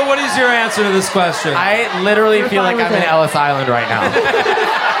 Matteo, what is your answer to this question? I literally You're feel fine like I'm with in it. Ellis Island right now.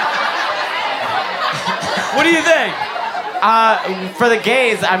 What do you think? For the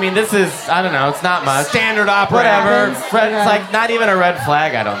gays, I mean, this is, I don't know, it's not much. Standard operating. Whatever. Happens. It's Okay. like not even a red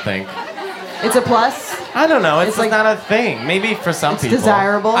flag, I don't think. It's a plus. I don't know. It's It's just like- not a thing. Maybe for some It's people.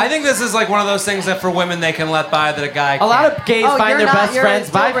 desirable. I think this is like one of those things that for women they can let by that a guy A can't. lot of gays Oh, find you're their not- best you're a friends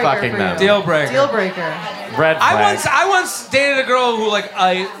deal by breaker fucking for them. you. Deal breaker. Deal breaker. Red flag. I once dated a girl who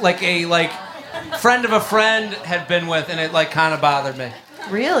a friend of a friend had been with, and it like kind of bothered me.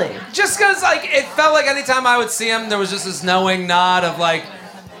 Really? Just because like it felt like anytime I would see him, there was just this knowing nod of like,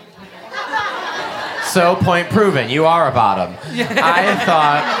 So, point proven. You are a bottom. I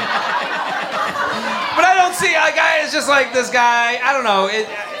thought. but I don't see a guy is just like this guy. I don't know.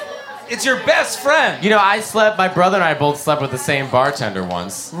 It's your best friend. You know, my brother and I both slept with the same bartender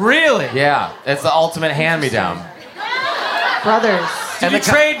once. Really? Yeah, it's the ultimate hand-me-down. Brothers. Did you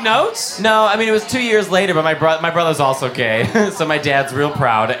trade notes? No, I mean, it was 2 years later, but my brother's also gay, so my dad's real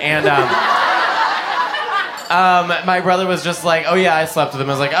proud. And my brother was just like, oh yeah, I slept with him.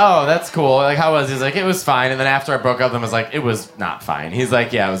 I was like, oh, that's cool. Like, how was he? He's like, it was fine. And then after I broke up with him, I was like, it was not fine. He's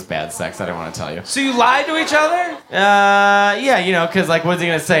like, yeah, it was bad sex. I didn't want to tell you. So you lied to each other? Yeah, you know, because like, what's he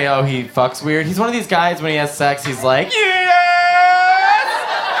gonna say? Oh, he fucks weird. He's one of these guys when he has sex, he's like, yes!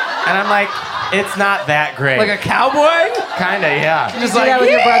 And I'm like, it's not that great. Like a cowboy? Kinda, yeah. Just Do like, that with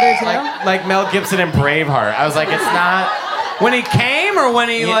your brother too? Like Mel Gibson in Braveheart. I was like, it's not. when he came or when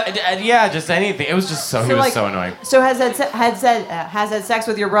he Yeah, just anything. It was just so. He was like- so annoying. So has had sex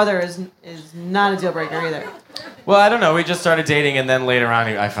with your brother is not a deal breaker either. Well, I don't know. We just started dating, and then later on,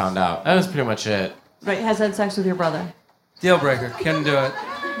 I found out. That was pretty much it. Right? Has had sex with your brother. deal breaker. Couldn't do it.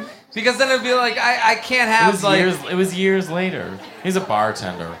 Because then it'd be like I can't have It was years later. He's a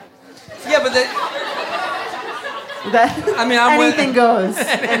bartender. Yeah, but I mean, I'm with- anything goes.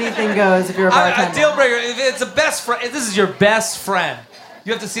 Anything goes if you're a bartender. a deal breaker. If it's a best friend, if this is your best friend,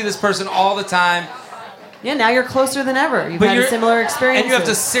 you have to see this person all the time. Yeah, now you're closer than ever. You've But had you're- similar experiences. And you have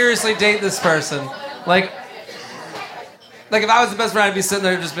to seriously date this person. Like if I was the best friend, I'd be sitting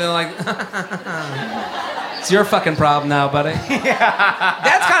there just being like, it's your fucking problem now, buddy.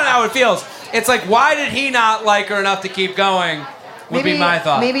 That's kind of how it feels. It's like, why did he not like her enough to keep going? Would be my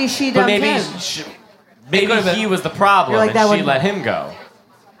thought. Maybe she But dumped maybe him. maybe could've been. he was the problem, You're like, and that she would- let him go.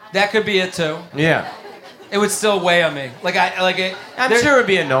 That could be it too. Yeah. It would still weigh on me. I'm sure it would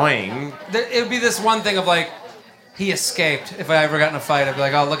be annoying. It would be this one thing of like, he escaped. If I ever got in a fight, I'd be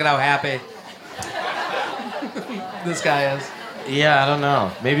like, oh, look at how happy this guy is. Yeah, I don't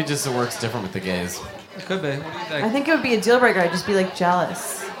know. Maybe just it works different with the gays. It could be. What do you think? I think it would be a deal breaker. I'd just be like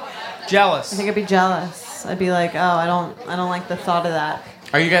jealous. Jealous. I think I'd be jealous. I'd be like, oh, I don't like the thought of that.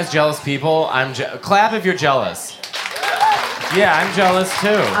 Are you guys jealous people? Clap if you're jealous. Yeah, I'm jealous too.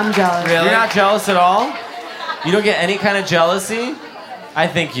 I'm jealous. Really? You're not jealous at all? You don't get any kind of jealousy? I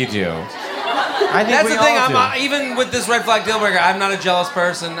think you do. I think That's we the thing. all do. Even with this red flag deal breaker, I'm not a jealous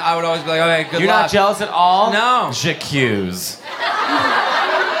person. I would always be like, okay, good You're luck. not jealous at all? No. J'accuse.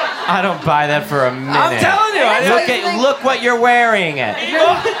 I don't buy that for a minute. I'm telling you. Look what you're wearing.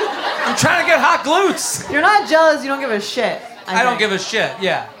 I'm trying to get hot glutes. You're not jealous. You don't give a shit. I don't give a shit.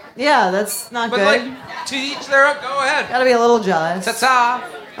 Yeah. Yeah, that's not But good. like, to each their own. Go ahead. Gotta be a little jealous. Ta-ta.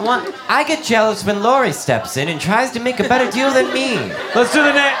 I get jealous when Lori steps in and tries to make a better deal than me. Let's do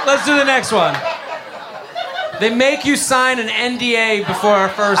the next one. They make you sign an NDA before our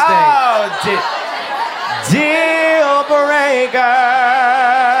first date. Oh, deal breaker.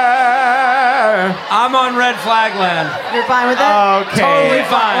 I'm on red flag land. You're fine with that? Okay. Totally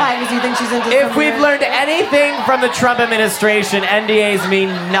fine. Why? Because you think she's into If some we've weird- learned anything from the Trump administration, NDAs mean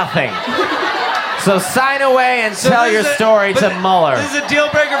nothing. So sign away and tell your story to Mueller. This is a deal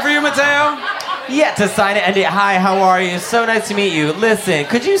breaker for you, Matteo? Yeah, to sign it. NDA. Hi, how are you? So nice to meet you. Listen,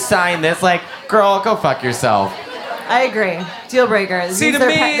 could you sign this? Like, girl, go fuck yourself. I agree. Deal breaker. See, to they're,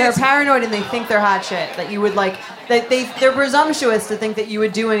 me, they're it's- paranoid and they think they're hot shit. That you would like. They're presumptuous to think that you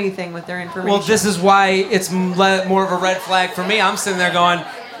would do anything with their information. Well, this is why it's more of a red flag for me. I'm sitting there going,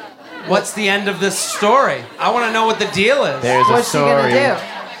 what's the end of this story? I want to know what the deal is. There's a What's she story. gonna do?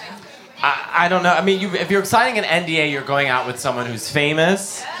 I don't know. I mean, if you're signing an NDA, you're going out with someone who's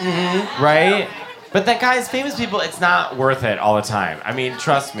famous, right? But that guys, famous people, it's not worth it all the time. I mean,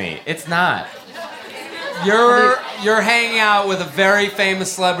 trust me, it's not. You're hanging out with a very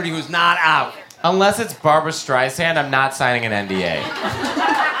famous celebrity who's not out. Unless it's Barbara Streisand, I'm not signing an NDA.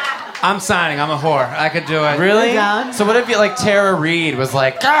 I'm signing. I'm a whore. I could do it. Really? You're down? So what if like Tara Reid was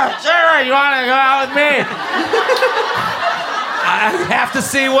like, "God, Tara, you want to go out with me?" I have to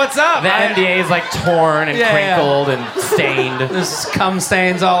see what's up. The NDA is like torn and Yeah, yeah. crinkled and stained. There's cum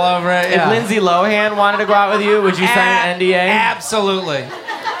stains all over it. If Yeah. Lindsay Lohan wanted to go out with you, would you sign an NDA? Absolutely.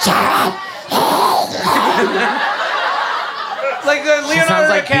 Like She Leonardo sounds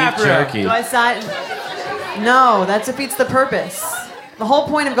like DiCaprio. beef jerky. Do I sign? No, that defeats the purpose. The whole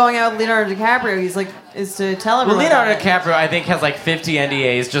point of going out with Leonardo DiCaprio is to tell Well, everyone. Leonardo about it. DiCaprio, I think, has like 50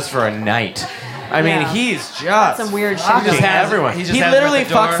 NDAs just for a night. I mean, Yeah. he's just That's some weird shit. fucking He just has- everyone. he He, just has them at literally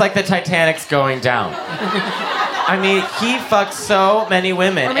the door. fucks like the Titanic's going down. I mean, he fucks so many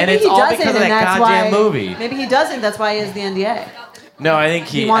women, Or and maybe it's he all doesn't, because of and that that's goddamn why, movie. Maybe he doesn't. That's why he has the NDA. No, I think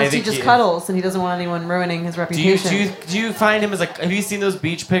He wants to just cuddles, and he doesn't want anyone ruining his Do you, reputation. do you find him as like? Have you seen those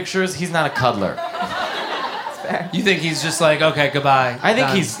beach pictures? He's not a cuddler. You think he's just like, okay, goodbye. I think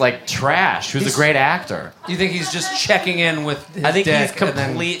done. he's like trash. Who's a great actor. You think he's just checking in with his I think dick he's and then-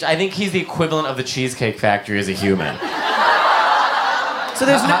 complete. I think he's the equivalent of the Cheesecake Factory as a human, So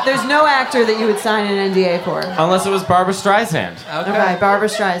there's no actor that you would sign an NDA for. unless it was Barbara Streisand. Okay, Barbara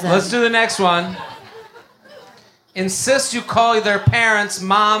Streisand. Let's do the next one. Insist you call their parents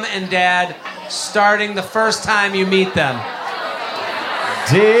mom and dad starting the first time you meet them.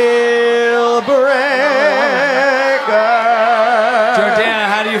 Deal breaker. Jordana,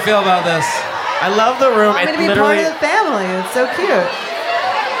 how do you feel about this? I love the room. I'm It gonna be literally. part of the family. It's so cute.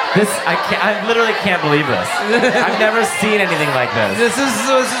 I literally can't believe this. I've never seen anything like this. This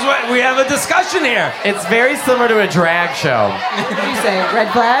is what we have a discussion here. It's very similar to a drag show. What did you say?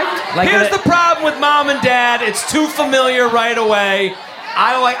 Red flag? Like Here's a- the problem with mom and dad. It's too familiar right away.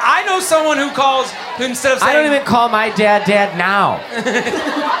 I know someone who calls instead of saying I don't even call my dad now.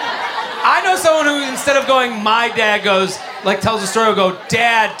 I know someone who instead of going my dad goes tells a story will go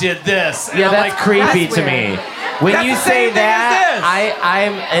dad did this. And Yeah, I'm that's like, creepy that's to weird. me. When That's you the say same thing as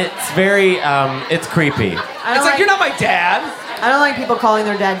that, this. it's very, it's creepy. I It's don't like you're not my dad. I don't like people calling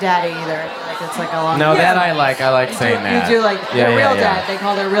their dad daddy either. Like it's like a long. No, Yeah. that I like. I like saying that. You do like Yeah, their yeah, real yeah. dad. They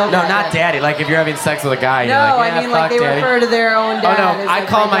call their real No, dad. not daddy. Like if you're having sex with a guy, No, you're like, yeah, I mean like fuck they daddy. refer to their own Oh dad. no, as, I like,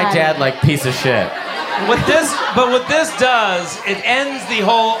 call my daddy. dad like piece of shit. What this does, it ends the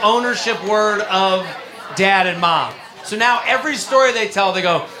whole ownership word of dad and mom. So now every story they tell, they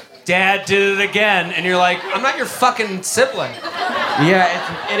go, dad did it again. And you're like, I'm not your fucking sibling.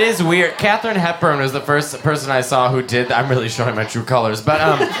 Yeah, it is weird. Katharine Hepburn was the first person I saw who did. I'm really showing my true colors,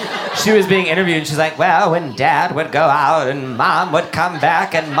 but she was being interviewed and she's like, "Well, when Dad would go out and Mom would come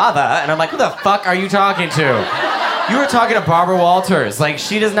back and Mother," and I'm like, "Who the fuck are you talking to?" You were talking to Barbara Walters. Like,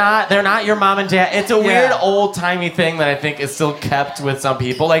 she does not. They're not your mom and dad. It's a weird old timey thing that I think is still kept with some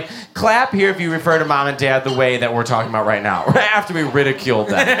people. Like, clap here if you refer to mom and dad the way that we're talking about right now. After we ridiculed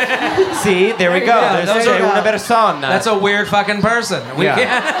them. See, there we go. go. There's There you una go. persona. That's a weird fucking person. We Yeah.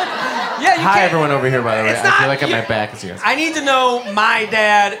 can't. Yeah, you Hi, can't. everyone over here, by the way. It's I not- feel like you- my back is yours. I need to know my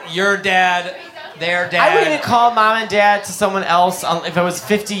dad, your dad, their dad. I wouldn't even call mom and dad to someone else if I was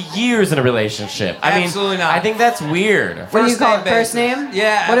 50 years in a relationship. Absolutely not. I think that's weird. What do you First call name it? First basis. name?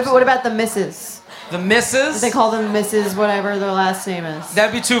 Yeah, What about the Mrs.? The missus? They call them Mrs. whatever their last name is.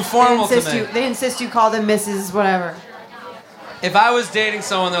 That'd be too formal to me. They insist you call them Mrs. whatever. If I was dating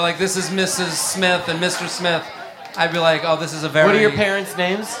someone, they're like, this is Mrs. Smith and Mr. Smith, I'd be like, oh, this is a very... What are your parents'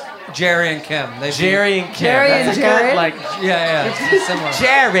 names? Jerry and Kim. They'd be- Jerry and Kim. Jerry That's and a Jared? good, like, Yeah, it's similar.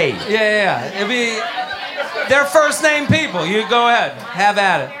 Jerry. Yeah. It'd be... They're first name people. You go ahead. Have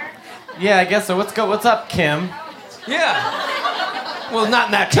at it. Yeah, I guess so. What's up, Kim? Yeah. Well, not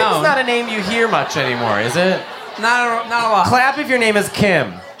in that Kim's tone. not a name you hear much anymore, is it? Not a lot. Clap if your name is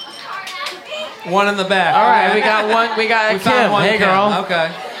Kim. One in the back. All right, we got one. We got We Kim. found one Hey, Kim. girl. Okay.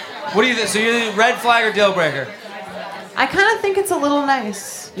 What do you think? So you're red flag or deal breaker? I kind of think it's a little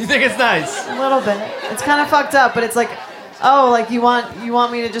nice. You think it's nice? A little bit. It's kind of fucked up, but it's like, oh, like you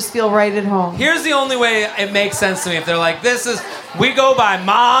want me to just feel right at home. Here's the only way it makes sense to me. If they're like, we go by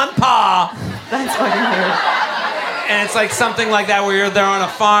Ma and Pa, That's fucking weird. and it's like something like that where they're on a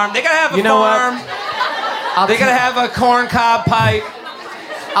farm. They gotta have a You know what? farm. They gotta have a corn cob pipe.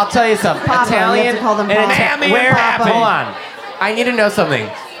 I'll tell you something. Papa, we have Italian. to call them and Papa. Mammy and where? Pappy. Hold on. I need to know something.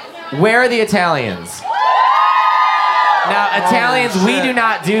 Where are the Italians? Now, Italians, we shit. do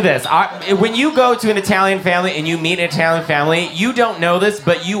not do this. When you go to an Italian family and you meet an Italian family, you don't know this,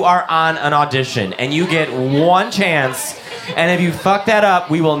 but you are on an audition, and you get one chance. And if you fuck that up,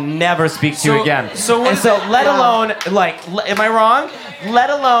 we will never speak to you again. Let alone, like, am I wrong? Let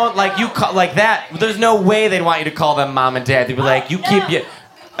alone, like, you call, like that. There's no way they'd want you to call them mom and dad. They'd be like, you keep your,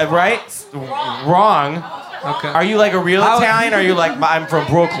 right? Wrong. Okay. Are you like a real Italian? Or are you like, I'm from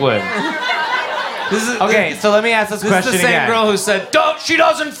Brooklyn? Okay, so let me ask this question This is the same again. girl who said, she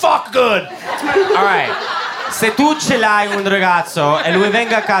doesn't fuck good. All right. Se tu ce l'hai un ragazzo e lui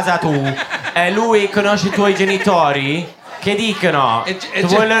venga a casa tu e lui conosce i tuoi genitori, che dicono? It's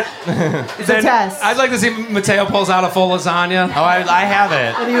a test. I'd like to see Matteo pulls out a full lasagna. Oh, I have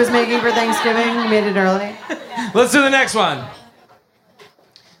it. That he was making for Thanksgiving. He made it early. Let's do the next one.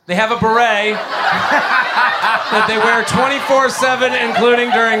 They have a beret that they wear 24/7, including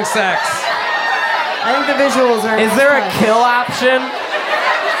during sex. I think the visuals are. Is there a kill option?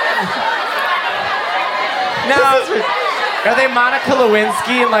 Now, are they Monica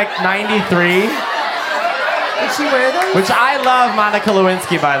Lewinsky in like '93? Did she wear them? Which I love Monica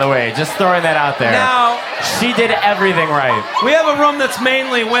Lewinsky, by the way. Just throwing that out there. Now, She did everything right. we have a room that's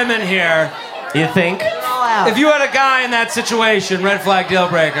mainly women here. You think? All out. If you had a guy in that situation, red flag, deal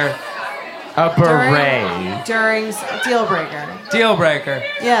breaker. A beret. During deal breaker. Deal breaker.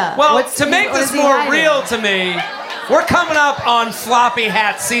 Yeah. Well, What's to make what this is he more hiding? real to me, we're coming up on floppy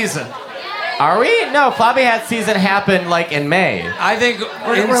hat season. Are we? No, floppy hat season happened like in May. I think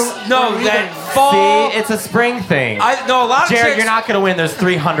we're leaving. that fall. See, it's a spring thing. A lot of Jared, chicks. you're not gonna win. There's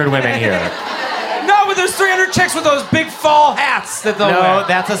 300 women here. No, but there's 300 chicks with those big fall hats that they'll No, wear.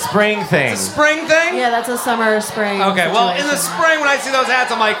 that's a spring thing. It's a spring thing. Yeah, that's a summer, spring. Okay, well, in the situation. spring when I see those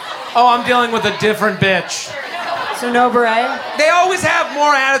hats, I'm like, oh, I'm dealing with a different bitch. So no beret. They always have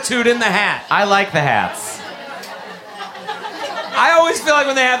more attitude in the hat. I like the hats. I always feel like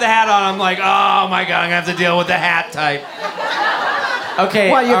when they have the hat on, I'm like, oh my god, I'm gonna have to deal with the hat type. Okay.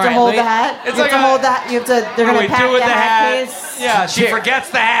 What, you have all to right, hold let me- the hat? It's You like have to a- hold that. You have to. They're What do gonna we pack do with the the hat hat? case. Yeah, she forgets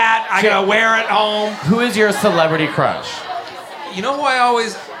the hat. I gotta wear it home. Who is your celebrity crush? You know who I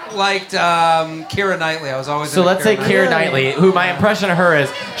always liked? Keira Knightley. I was always. So into let's say Keira Really? Knightley, who my impression of her is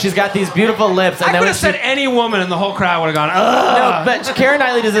she's got these beautiful lips, and I then could when have said any woman, and the whole crowd would have gone, ugh. no, but Keira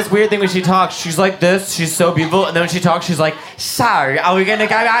Knightley does this weird thing when she talks. She's like this. She's so beautiful, and then when she talks, she's like, "So, are we gonna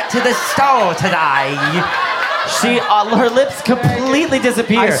go out to the store today?" Her lips completely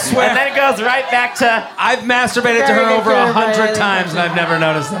disappear, I swear. and then it goes right back to. I've masturbated to Very her good over Keira 100 Knightley times, and I've never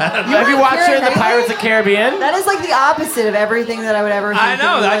noticed that. Have you watched her in the Keira Pirates of Knightley? Caribbean? That is like the opposite of everything that I would ever think. I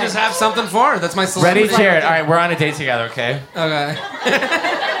know. you I like. just have something for her. That's my Ready, celebrity. Jared? All right, we're on a date together, okay? Okay.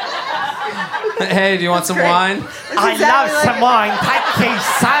 Hey, do you want some wine? I exactly love like some wine. Thank you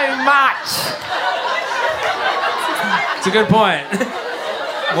so much. It's a good point.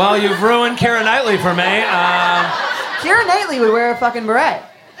 Well, you've ruined Keira Knightley for me. Keira Knightley would wear a fucking beret.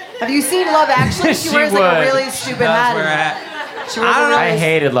 Have you seen Love Actually? She She wears like a would. really stupid That's hat. where in we're that. at. She wears I don't a know. really I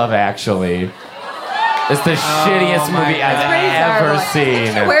hated Love Actually. It's the shittiest my movie God. I've pretty ever terrible.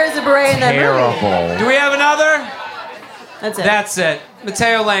 seen. She wears a beret in that movie. Terrible. Do we have another? That's it. That's it.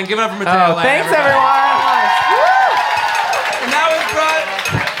 Matteo Lane. Give it up for Matteo Oh, Lane. thanks everybody. everyone. And now we've brought.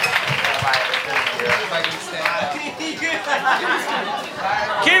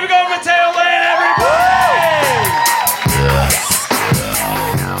 Keep it going, Matteo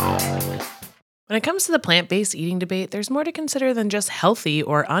When it comes to the plant-based eating debate, there's more to consider than just healthy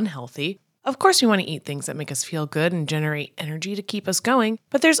or unhealthy. Of course, we want to eat things that make us feel good and generate energy to keep us going,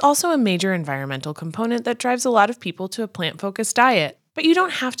 but there's also a major environmental component that drives a lot of people to a plant-focused diet. But you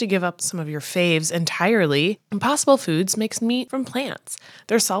don't have to give up some of your faves entirely. Impossible Foods makes meat from plants.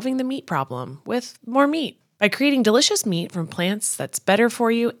 They're solving the meat problem with more meat. By creating delicious meat from plants that's better for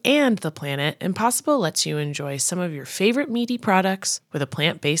you and the planet, Impossible lets you enjoy some of your favorite meaty products with a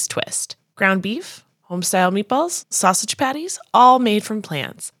plant-based twist. Ground beef, home-style meatballs, sausage patties, all made from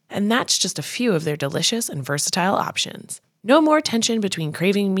plants. And that's just a few of their delicious and versatile options. No more tension between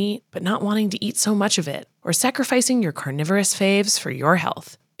craving meat but not wanting to eat so much of it, or sacrificing your carnivorous faves for your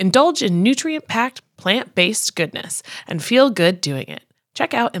health. Indulge in nutrient-packed, plant-based goodness and feel good doing it.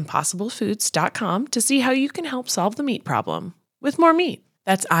 Check out impossiblefoods.com to see how you can help solve the meat problem with more meat.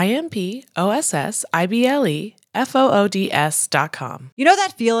 That's IMPOSSIBLEFOODS.com. You know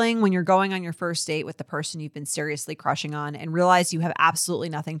that feeling when you're going on your first date with the person you've been seriously crushing on and realize you have absolutely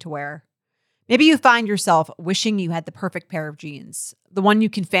nothing to wear? Maybe you find yourself wishing you had the perfect pair of jeans, the one you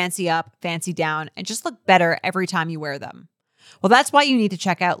can fancy up, fancy down, and just look better every time you wear them. Well, that's why you need to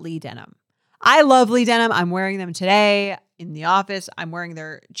check out Lee Denim. I love Lee Denim. I'm wearing them today in the office. I'm wearing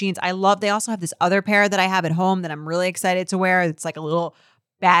their jeans. They also have this other pair that I have at home that I'm really excited to wear. It's like a little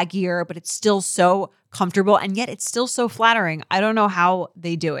baggier, but it's still so comfortable and yet it's still so flattering. I don't know how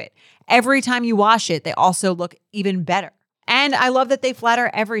they do it. Every time you wash it, they also look even better. And I love that they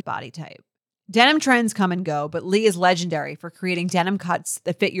flatter every body type. Denim trends come and go, but Lee is legendary for creating denim cuts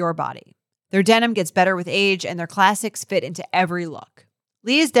that fit your body. Their denim gets better with age and their classics fit into every look.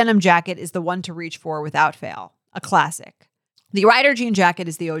 Lee's denim jacket is the one to reach for without fail, a classic. The Rider jean jacket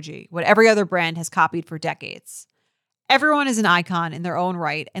is the OG, what every other brand has copied for decades. Everyone is an icon in their own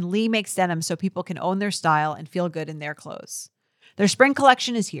right, and Lee makes denim so people can own their style and feel good in their clothes. Their spring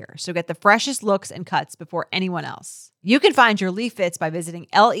collection is here, so get the freshest looks and cuts before anyone else. You can find your Lee fits by visiting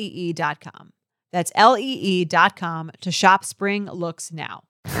lee.com. That's lee.com to shop spring looks now.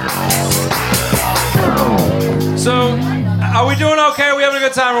 So, are we doing okay? Are we having a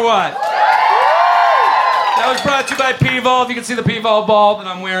good time or what? That was brought to you by P-Volve. You can see the P-Volve ball that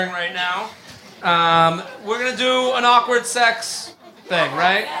I'm wearing right now. We're going to do an awkward sex thing,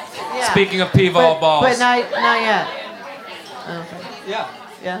 right? Yeah. Speaking of P-Volve balls. But not yet. Okay. Yeah.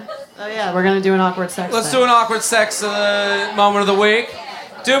 Yeah? Oh, yeah, we're going to do an awkward sex Let's thing. do an awkward sex moment of the week.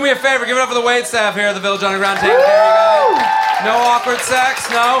 Do me a favor, give it up for the wait staff here at the Village Underground taking care of you guys. No awkward sex,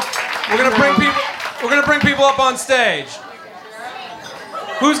 no. We're gonna bring people up on stage.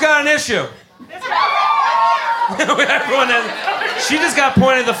 Who's got an issue? Everyone has. She just got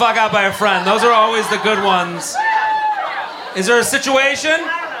pointed the fuck out by a friend. Those are always the good ones. Is there a situation?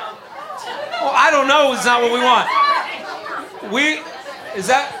 Well, I don't know. It's not what we want. Is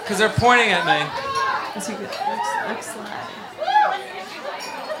that because they're pointing at me? Next slide.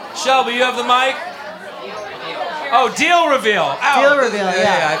 Shelby, you have the mic? Oh, deal reveal. Ow. Deal reveal,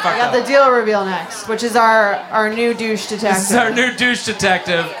 yeah. I fucked got up. the deal reveal next, which is our new douche detective. This is our new douche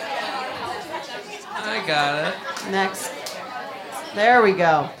detective. I got it. Next. There we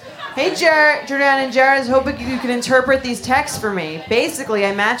go. Hey, Jordan and Jared, I was hoping you could interpret these texts for me. Basically,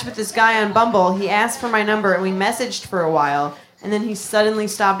 I matched with this guy on Bumble. He asked for my number, and we messaged for a while, and then he suddenly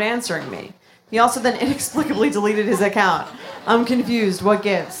stopped answering me. He also then inexplicably deleted his account. I'm confused. What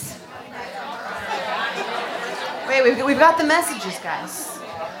gives? Wait, we've got the messages, guys.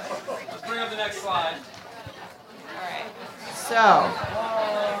 Let's bring up the next slide. All right. So,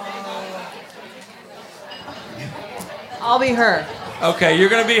 I'll be her. Okay, you're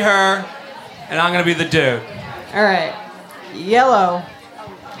gonna be her, and I'm gonna be the dude. All right. Yellow.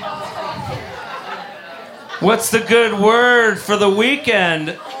 What's the good word for the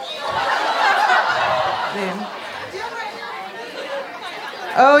weekend? Man.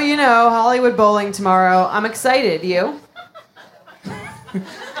 Oh, you know, Hollywood bowling tomorrow. I'm excited. You?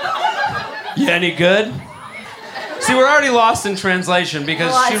 You any good? See, we're already lost in translation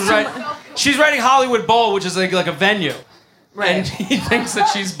because she's writing Hollywood Bowl, which is like a venue. Right. And he thinks that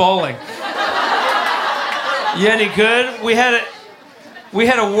she's bowling. You any good? We had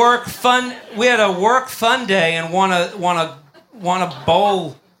a work fun day and won a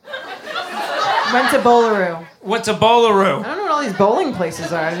bowl. Went to Bowlaroo. Went to Bowlaroo. I don't know what all these bowling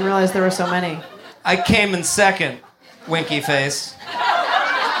places are. I didn't realize there were so many. I came in second. Winky face.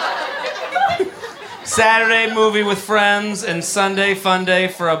 Saturday movie with friends and Sunday fun day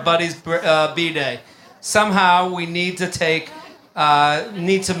for a buddy's b-day. Somehow we need to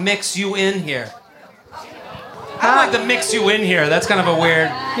mix you in here. I don't like to mix you in here. That's kind of a weird.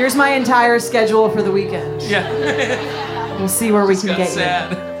 Here's my entire schedule for the weekend. Yeah. We'll see where we can Got get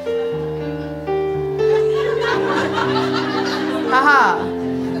sad. you. Haha.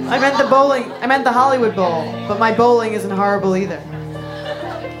 I meant the bowling. I meant the Hollywood Bowl, but my bowling isn't horrible either.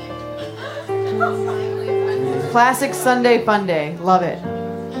 Classic Sunday fun day. Love it.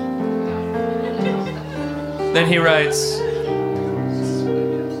 Then he writes,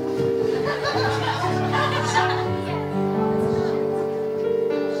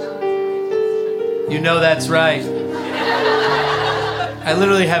 you know that's right. I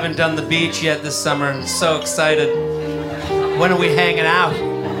literally haven't done the beach yet this summer. I'm so excited. When are we hanging out?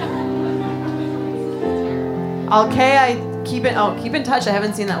 Keep in touch. I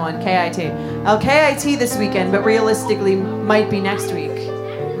haven't seen that one. KIT. I'll KIT this weekend, but realistically might be next week.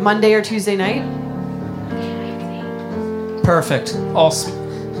 Monday or Tuesday night. Perfect.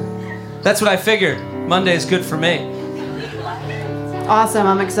 That's what I figured. Monday's good for me. Awesome.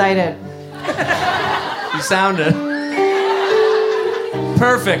 I'm excited. You sounded.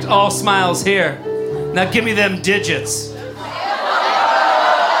 Perfect. All smiles here. Now give me them digits.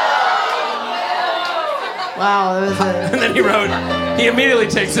 Wow, that was And then he immediately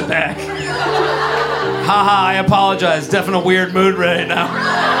takes it back. Haha, I apologize. Definitely a weird mood right now.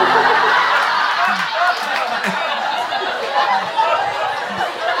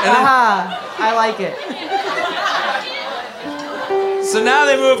 Haha, I like it. So now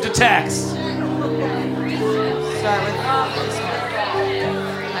they move to text. Start with.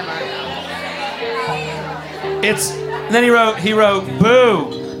 And then he wrote,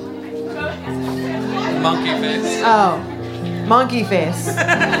 boo. Monkey face. Oh, monkey face.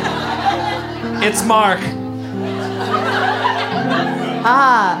 It's Mark.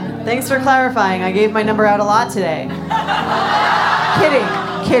 Haha, thanks for clarifying. I gave my number out a lot today.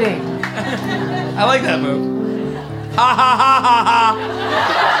 Kidding. I like that move. Ha ha ha ha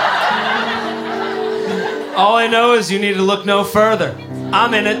ha. All I know is you need to look no further.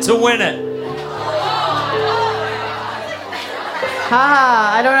 I'm in it to win it.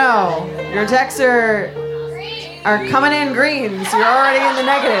 Haha, I don't know. Your texts are coming in green, so you're already in the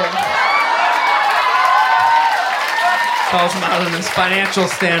negative. Calls him out on his financial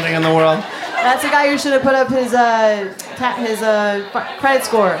standing in the world. That's the guy who should have put up his credit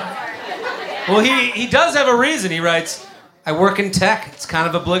score. Well, he does have a reason. He writes, I work in tech. It's kind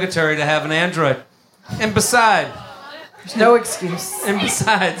of obligatory to have an Android. And besides, There's no excuse. And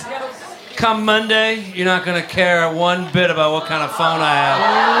besides, come Monday, you're not going to care one bit about what kind of phone I have.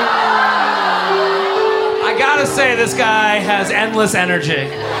 I gotta say, this guy has endless energy.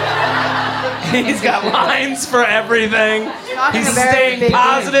 He's got lines for everything. He's staying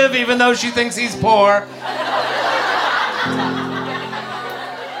positive even though she thinks he's poor.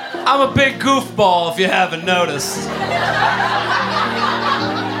 I'm a big goofball if you haven't noticed.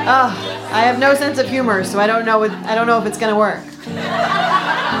 I have no sense of humor, so I don't know if it's gonna work.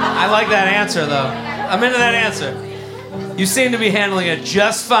 I like that answer, though. I'm into that answer. You seem to be handling it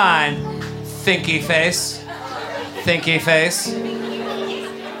just fine, thinky face. Thinky face.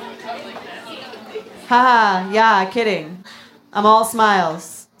 Haha, yeah, kidding. I'm all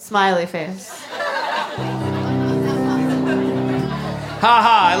smiles. Smiley face.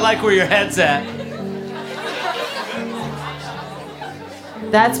 Haha, I like where your head's at.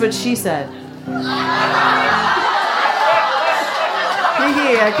 That's what she said.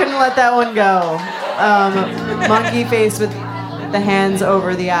 Hee, I couldn't let that one go. Monkey face with the hands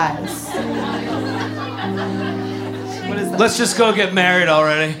over the eyes. What is that? Let's just go get married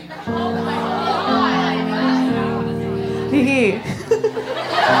already. Hee.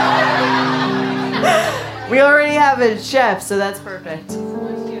 We already have a chef, so that's perfect.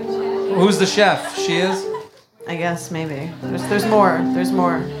 Who's the chef? She is? I guess maybe. There's more. There's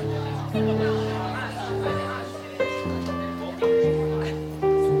more.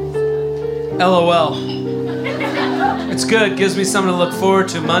 LOL. It's good. Gives me something to look forward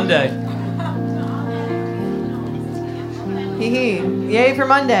to Monday. Hee. Yay for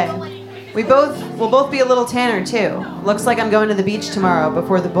Monday. We'll both be a little tanner too. Looks like I'm going to the beach tomorrow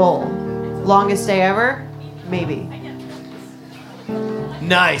before the bowl. Longest day ever? Maybe.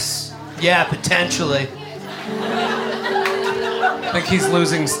 Nice. Yeah, potentially. I think he's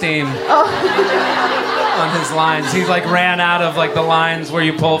losing steam on his lines. He like ran out of like the lines where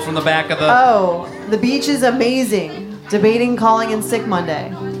you pull from the back of the... Oh, the beach is amazing. Debating calling in sick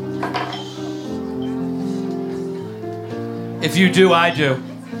Monday. If you do, I do.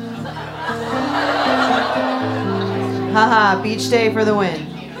 Haha, beach day for the win.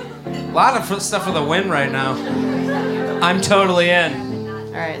 A lot of stuff for the win right now. I'm totally in.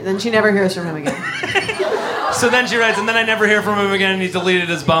 All right, then she never hears from him again. So then she writes, and then I never hear from him again, and he deleted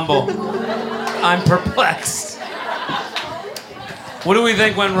his Bumble. I'm perplexed. What do we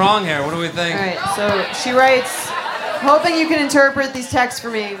think went wrong here? What do we think? All right, so she writes, Hoping you can interpret these texts for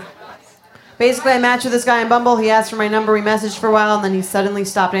me. Basically, I matched with this guy on Bumble. He asked for my number. We messaged for a while, and then he suddenly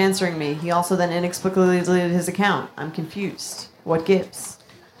stopped answering me. He also then inexplicably deleted his account. I'm confused. What gives?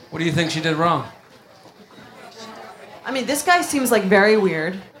 What do you think she did wrong? I mean, this guy seems like very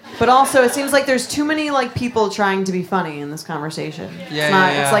weird, but also it seems like there's too many like people trying to be funny in this conversation.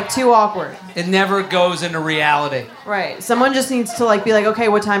 It's like too awkward. It never goes into reality. Right. Someone just needs to like be like, okay,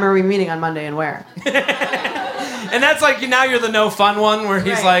 what time are we meeting on Monday and where? And that's like, now you're the no fun one where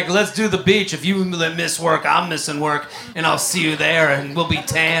he's Right. like, let's do the beach. If you miss work, I'm missing work, and I'll see you there, and we'll be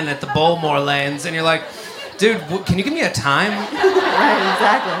tan at the Bowlmore Lanes. And you're like, dude, can you give me a time? Right,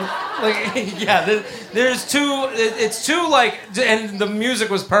 exactly. Like, yeah, there's two, it's too like, and the music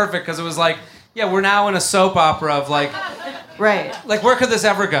was perfect because it was like, yeah, we're now in a soap opera of like, Right. like where could this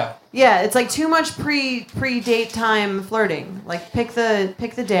ever go? Yeah, it's like too much pre-date time flirting. Like pick the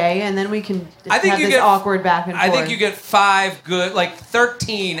day, and then we can have this awkward back and forth. I think you get 5 good, like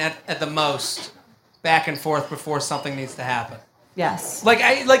 13 at the most, back and forth before something needs to happen. Yes.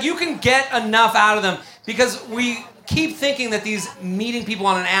 Like you can get enough out of them because we keep thinking that these meeting people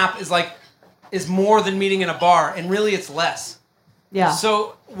on an app is more than meeting in a bar, and really it's less. Yeah.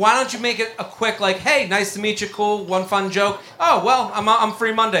 So why don't you make it a quick like, hey, nice to meet you, cool, one fun joke. Oh well, I'm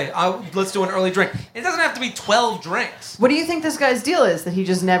free Monday. Let's do an early drink. It doesn't have to be 12 drinks. What do you think this guy's deal is that he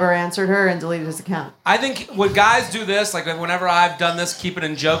just never answered her and deleted his account? I think when guys do this, like whenever I've done this, keep it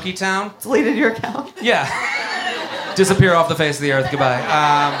in Jokey Town. Deleted your account? Yeah. Disappear off the face of the earth. Goodbye.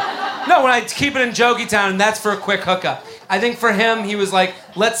 No, when I keep it in Jokey Town, and that's for a quick hookup. I think for him, he was like,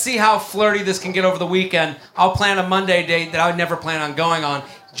 let's see how flirty this can get over the weekend. I'll plan a Monday date that I would never plan on going on,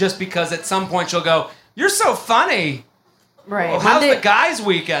 just because at some point she'll go, you're so funny. Right. Well, how's the guy's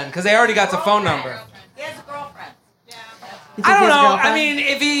weekend? Because they already got the phone number. He has a girlfriend. I don't know. I mean,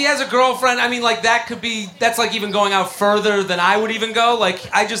 if he has a girlfriend, I mean, like, that's like even going out further than I would even go. Like,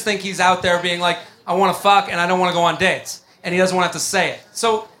 I just think he's out there being like, I want to fuck and I don't want to go on dates. And he doesn't want to have to say it.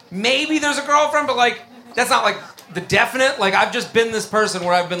 So maybe there's a girlfriend, but like, that's not like the definite. Like, I've just been this person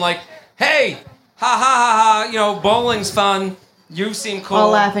where I've been like, hey, ha ha ha ha, bowling's fun. You seem cool.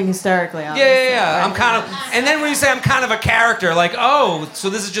 All laughing hysterically. Yeah. Right. I'm kind of, and then when you say I'm kind of a character, like, oh, so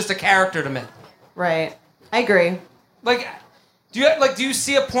this is just a character to me. Right. I agree. Like, do you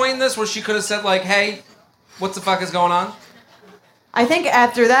see a point in this where she could have said like, hey, what the fuck is going on? I think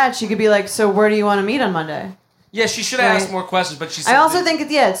after that she could be like, so where do you want to meet on Monday? Yeah, she should have asked more questions, but she said... I also think,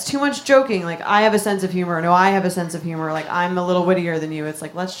 it's too much joking. Like, I have a sense of humor. No, I have a sense of humor. Like, I'm a little wittier than you. It's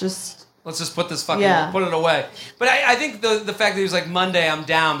like, let's just put this fucking... Put it away. But I think the fact that he was like, Monday, I'm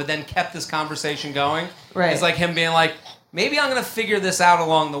down, but then kept this conversation going... Right. Is like him being like, maybe I'm going to figure this out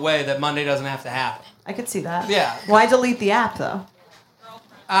along the way that Monday doesn't have to happen. I could see that. Yeah. Why delete the app, though?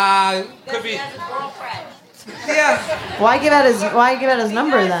 Could be... He has a girlfriend. Yeah. Why give out his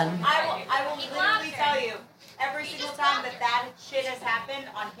number, then? I will literally tell you, every single time that shit has happened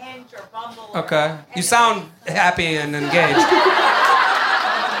on Hinge or Bumble. Okay. You sound happy and engaged.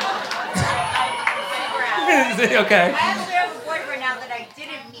 Okay. I have a boyfriend now that I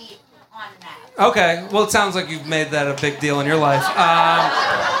didn't meet on that. Okay. Well, it sounds like you've made that a big deal in your life.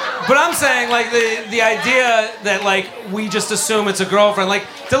 But I'm saying, like, the idea that, like, we just assume it's a girlfriend. Like,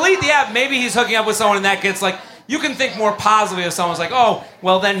 delete the app. Maybe he's hooking up with someone and that gets, like, you can think more positively if someone's like, oh,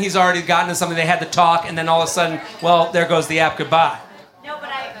 well, then he's already gotten to something. They had to talk, and then all of a sudden, well, there goes the app. Goodbye. No, but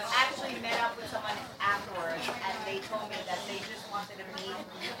I actually met up with someone afterwards, and they told me that they just wanted to meet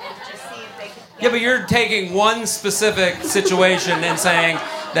and just see if they could get... Yeah, but you're taking one specific situation and saying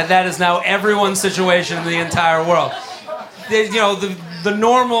that is now everyone's situation in the entire world. The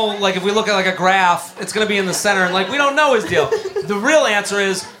normal, like, if we look at, like, a graph, it's going to be in the center, and, like, we don't know his deal. The real answer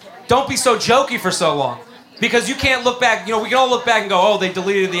is, don't be so jokey for so long. Because you can't look back, we can all look back and go, oh, they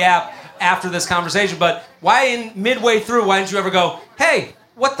deleted the app after this conversation, but midway through, why didn't you ever go, hey,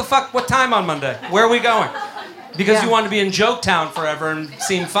 what the fuck, what time on Monday? Where are we going? Because you wanted to be in Joketown forever and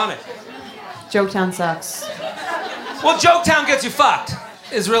seem funny. Joketown sucks. Well, Joketown gets you fucked,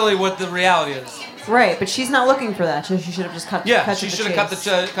 is really what the reality is. Right, but she's not looking for that. She should have just cut. Yeah, cut she to the should have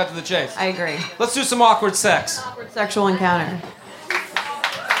chase. cut to the chase. I agree. Let's do some awkward sex. Awkward sexual encounter.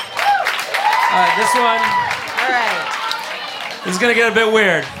 All right, this one. All right. Is gonna get a bit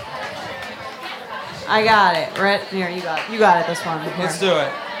weird. I got it. Right here, you got it. You got it. This one. Here. Let's do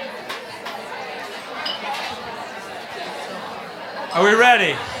it. Are we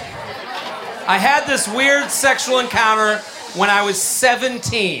ready? I had this weird sexual encounter when I was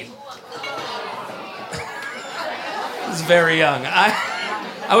 17. I was very young.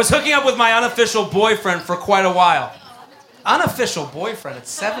 I was hooking up with my unofficial boyfriend for quite a while. Unofficial boyfriend at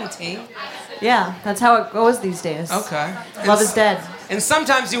 17? Yeah, that's how it goes these days. Okay. Love is dead. And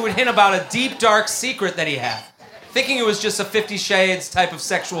sometimes he would hint about a deep, dark secret that he had. Thinking it was just a 50 Shades type of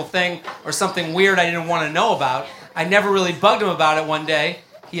sexual thing or something weird I didn't want to know about. I never really bugged him about it one day.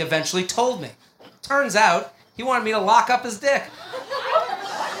 He eventually told me. Turns out, he wanted me to lock up his dick.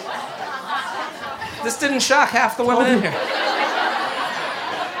 This didn't shock half the women in here.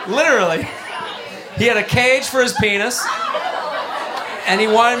 Literally. He had a cage for his penis, and he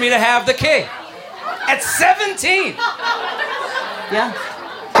wanted me to have the key. At 17! Yeah.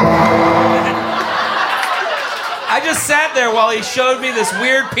 I just sat there while he showed me this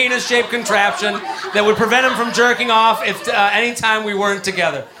weird penis-shaped contraption that would prevent him from jerking off if any time we weren't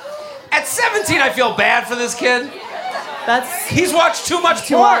together. At 17, I feel bad for this kid. He's watched too much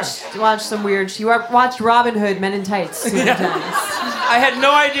porn. You watched some weird. You watched Robin Hood, Men in Tights. Too many times. I had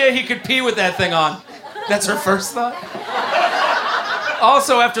no idea he could pee with that thing on. That's her first thought.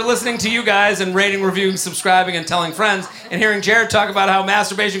 Also, after listening to you guys and rating, reviewing, subscribing, and telling friends, and hearing Jared talk about how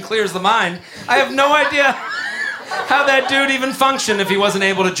masturbation clears the mind, I have no idea how that dude even functioned if he wasn't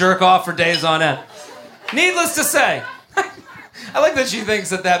able to jerk off for days on end. Needless to say, I like that she thinks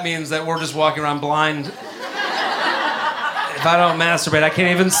that means that we're just walking around blind. If I don't masturbate, I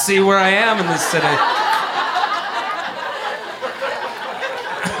can't even see where I am in this city.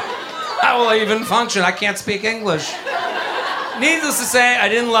 How will I even function? I can't speak English. Needless to say, I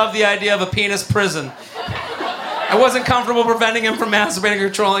didn't love the idea of a penis prison. I wasn't comfortable preventing him from masturbating or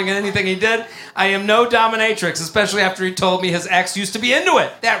controlling anything he did. I am no dominatrix, especially after he told me his ex used to be into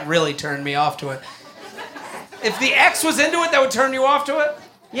it. That really turned me off to it. If the ex was into it, that would turn you off to it?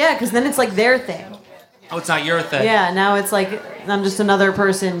 Yeah, because then it's like their thing. Oh, it's not your thing. Yeah, now it's like I'm just another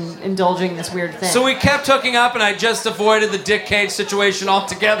person indulging this weird thing. So we kept hooking up, and I just avoided the dick cage situation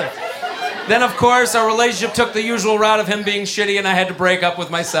altogether. Then, of course, our relationship took the usual route of him being shitty, and I had to break up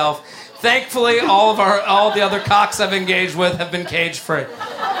with myself. Thankfully, all the other cocks I've engaged with have been cage-free.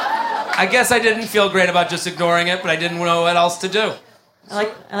 I guess I didn't feel great about just ignoring it, but I didn't know what else to do.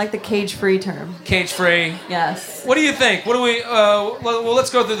 I like the cage-free term. Cage-free. Yes. What do you think? What do we? Well, let's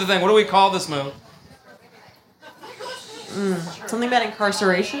go through the thing. What do we call this move? Something about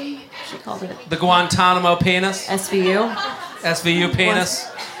incarceration. She called it The Guantanamo penis. SVU. SVU penis.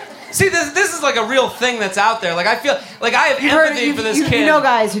 See, this is like a real thing that's out there. Like I feel like I have empathy for this kid. You know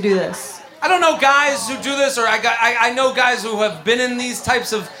guys who do this. I don't know guys who do this, or I know guys who have been in these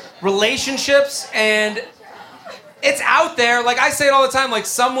types of relationships, and it's out there. Like I say it all the time. Like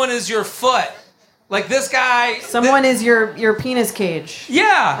someone is your foot. Like this guy. Someone is your penis cage.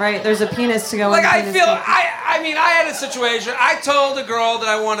 Yeah. Right. There's a penis to go. Like in the I penis feel. cage. I mean, I had a situation. I told a girl that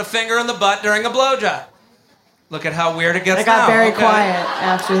I want a finger in the butt during a blowjob. Look at how weird it gets now. I got very okay? quiet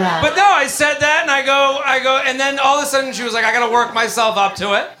after that. But no, I said that, and I go, and then all of a sudden she was like, I gotta work myself up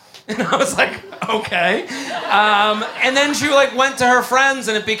to it. And I was like, okay. And then she like went to her friends,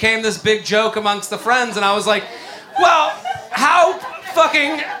 and it became this big joke amongst the friends, and I was like, well, how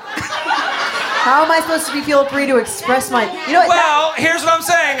fucking... How am I supposed to feel free to express my... You know, well, here's what I'm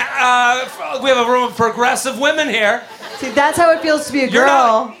saying. We have a room of progressive women here. See, that's how it feels to be a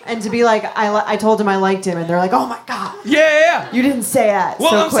girl and to be like, I told him I liked him, and they're like, oh my god. Yeah. You didn't say that.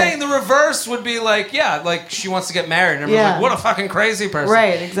 Well, so I'm quick. saying the reverse would be like, yeah, like she wants to get married, and everyone's like, what a fucking crazy person.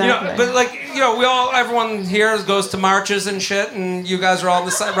 Right, exactly. You know, but like, you know, everyone here goes to marches and shit, and you guys are all on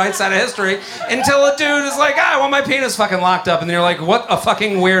the right side of history until a dude is like, I want my penis fucking locked up, and you're like, what a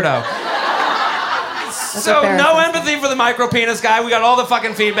fucking weirdo. So no empathy for the micro penis guy. We got all the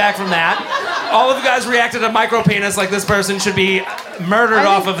fucking feedback from that. All of you guys reacted to micro penis like this person should be murdered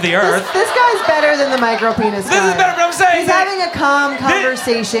off of the earth. This guy's better than the micro penis guy. This is better, but I'm saying he's having a calm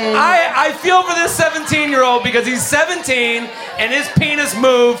conversation. I feel for this 17-year-old because he's 17 and his penis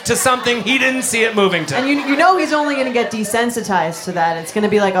moved to something he didn't see it moving to. And you know he's only going to get desensitized to that. It's going to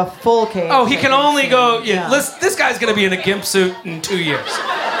be like a full cage. Oh, he can only go. Yeah. Listen, this guy's going to be in a gimp suit in 2 years.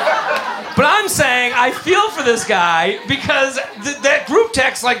 But I'm saying I feel for this guy because that group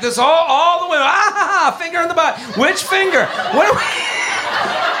text like this all the way, finger in the butt. Which finger? What are we?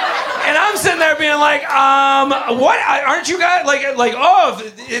 And I'm sitting there being like, what? Aren't you guys like? Oh,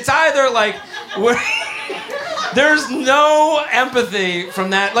 it's either like, there's no empathy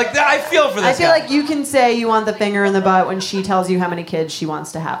from that. Like I feel for this guy. I feel like you can say you want the finger in the butt when she tells you how many kids she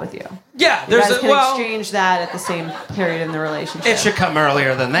wants to have with you. Yeah, you guys can exchange that at the same period in the relationship. It should come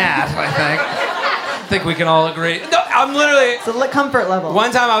earlier than that, I think. I think we can all agree. No, I'm literally... It's a comfort level.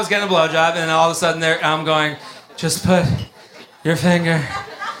 One time I was getting a blowjob, and all of a sudden I'm going, just put your finger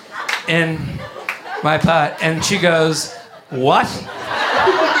in my butt. And she goes, what?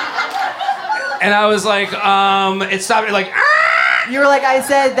 And I was like, it stopped like, You were like, I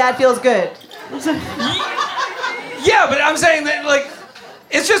said that feels good. yeah, but I'm saying that, like,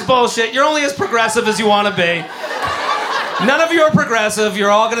 it's just bullshit. You're only as progressive as you want to be. None of you are progressive. You're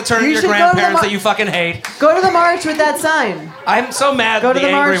all going to turn You into your should go to the grandparents that you fucking hate. Go to the march with that sign. I'm so mad Go that to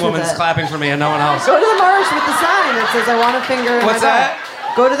the the angry march with woman's it. clapping for me and no one else. Go to the march with the sign that says, I want a finger in What's my that?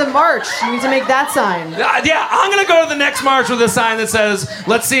 butt. Go to the march. You need to make that sign. Yeah, I'm going to go to the next march with a sign that says,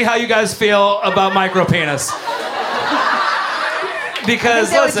 let's see how you guys feel about micro penis. Because,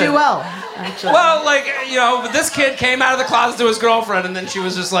 I think listen. would do well, actually. Well, like, you know, this kid came out of the closet to his girlfriend, and then she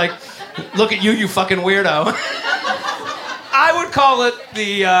was just like, look at you, you fucking weirdo. I would call it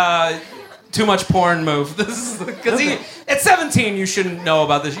the too much porn move. This is because at 17 you shouldn't know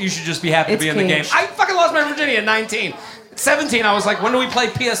about this. You should just be happy to be in the game. I fucking lost my virginity at 19. At 17, I was like, when do we play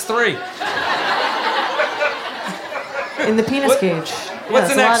PS3? In the penis cage. What's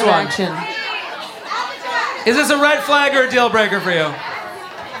the next one? Action. Is this a red flag or a deal breaker for you?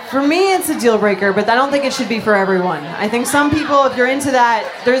 For me, it's a deal breaker, but I don't think it should be for everyone. I think some people, if you're into that,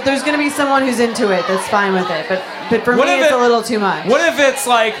 there's going to be someone who's into it that's fine with it. But for me, it's a little too much. What if it's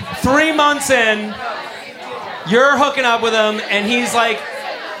like 3 months in, you're hooking up with him, and he's like,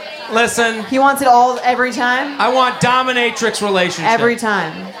 listen. He wants it all every time? I want dominatrix relationship. Every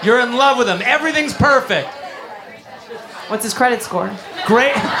time. You're in love with him. Everything's perfect. What's his credit score?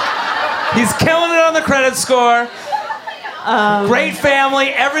 Great. He's killing it on the credit score. Great family.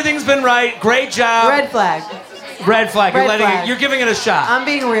 Everything's been right. Great job. Red flag. Red flag. Red flag. You're giving it a shot. I'm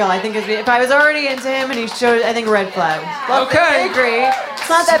being real. I think if I was already into him and he showed, I think red flag. Okay. I agree. It's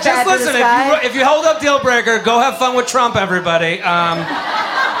not that bad Just listen. for this guy. If you hold up deal breaker, go have fun with Trump, everybody.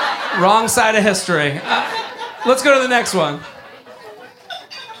 Wrong side of history. Let's go to the next one.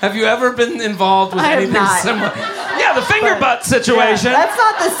 Have you ever been involved with anything similar? Yeah, the finger butt situation. Yeah, that's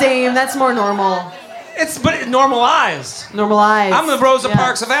not the same. That's more normal. But it normalized. Normalized. I'm the Rosa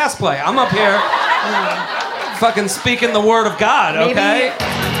Parks of ass play. I'm up here fucking speaking the word of God, okay?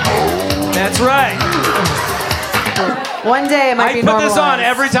 That's right. One day it might be normalized. I put this normalized. on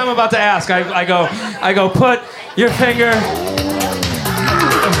every time I'm about to ask. I go, put your finger.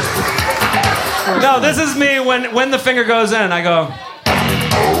 No, this is me when the finger goes in. I go.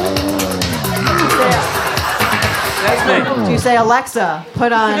 That's me. Do you say, Alexa,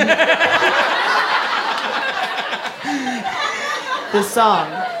 put on this song?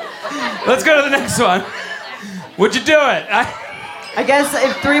 Let's go to the next one. Would you do it? I guess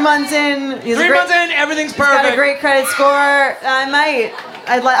if 3 months in, months in, everything's perfect. He's got a great credit score. I might.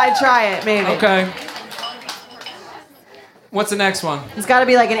 I'd try it, maybe. Okay. What's the next one? It's got to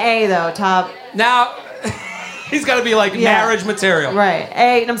be like an A though, top. Now, he's got to be like marriage material. Right.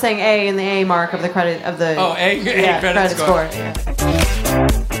 A. I'm saying A in the A mark of the credit of the. Oh, A credit score. Yeah.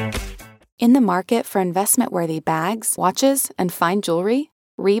 In the market for investment-worthy bags, watches, and fine jewelry,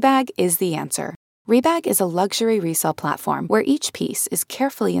 Rebag is the answer. Rebag is a luxury resale platform where each piece is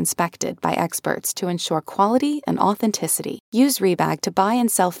carefully inspected by experts to ensure quality and authenticity. Use Rebag to buy and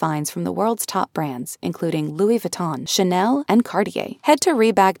sell finds from the world's top brands, including Louis Vuitton, Chanel, and Cartier. Head to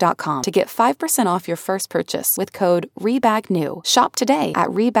Rebag.com to get 5% off your first purchase with code REBAGNEW. Shop today at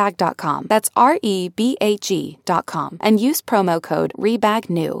Rebag.com. That's REBAG.com. And use promo code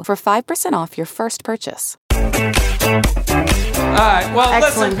REBAGNEW for 5% off your first purchase. All right, well,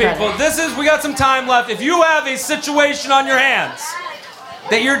 Excellent listen, people. We got some time left. If you have a situation on your hands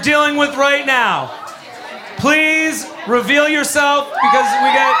that you're dealing with right now, please reveal yourself because we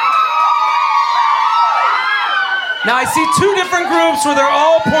got. Now, I see 2 different groups where they're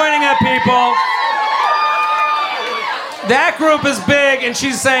all pointing at people. That group is big, and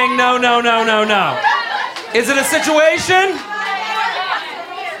she's saying no, no, no, no, no. Is it a situation?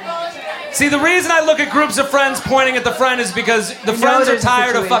 See, the reason I look at groups of friends pointing at the friend is because the friends are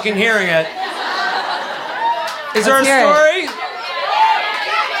tired of fucking hearing it. Is there a story?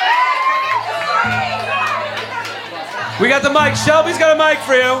 We got the mic. Shelby's got a mic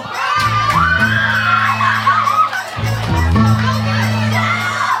for you.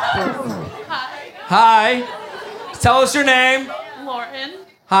 Hi. Tell us your name. Lauren.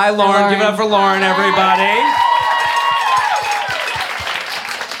 Hi, Lauren. Give it up for Lauren, everybody.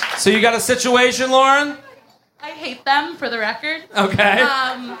 So you got a situation, Lauren? I hate them, for the record. Okay.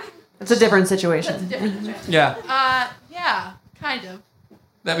 It's a different situation. That's a different situation. Yeah. Yeah, kind of.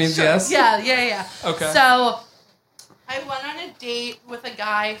 That means Sure. yes? Yeah. Okay. So, I went on a date with a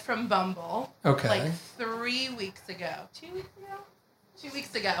guy from Bumble. Okay. Like 3 weeks ago. 2 weeks ago? 2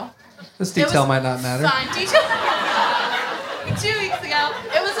 weeks ago. This detail might not matter. Fine detail. 2 weeks ago.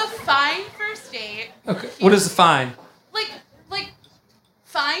 It was a fine first date. Okay. What is fine? Like,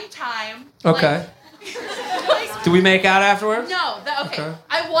 fine find time. Okay. Do we make out afterwards? No. Okay.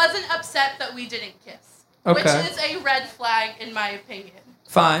 I wasn't upset that we didn't kiss. Okay. Which is a red flag in my opinion.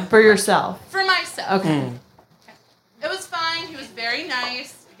 Fine. For yourself. For myself. Okay. It was fine. He was very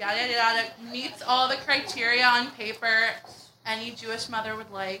nice. Yada yada yada. Meets all the criteria on paper any Jewish mother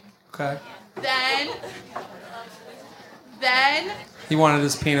would like. Okay. Then. He wanted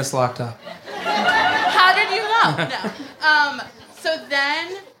his penis locked up. How did you know? No. So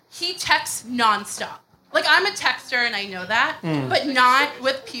then he texts nonstop. Like, I'm a texter and I know that, but not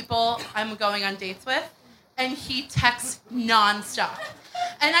with people I'm going on dates with. And he texts nonstop.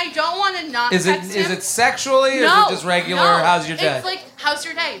 And I don't want to not text him. Is it sexually or No, is it just regular? no. How's your day? It's like, how's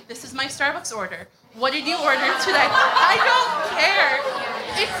your day? This is my Starbucks order. What did you order today? I don't care.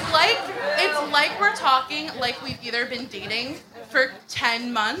 It's like we're talking like we've either been dating for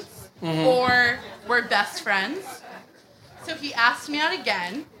 10 months or we're best friends. So he asked me out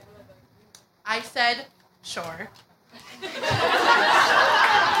again. I said, sure.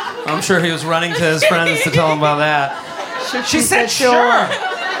 I'm sure he was running to his friends to tell him about that. She said sure.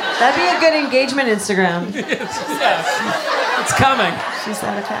 That'd be a good engagement Instagram. It's coming. She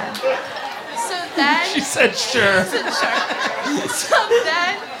said okay. So then She said sure. So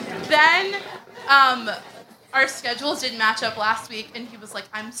then our schedules didn't match up last week, and he was like,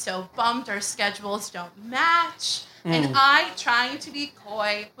 I'm so bummed our schedules don't match. And I, trying to be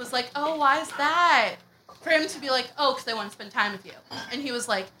coy, was like, oh, why is that? For him to be like, oh, because I want to spend time with you. And he was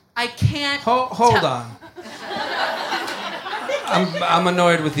like, I can't Hold on. I'm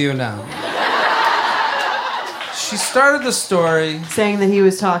annoyed with you now. She started the story saying that he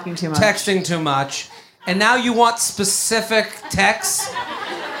was talking too much. Texting too much. And now you want specific texts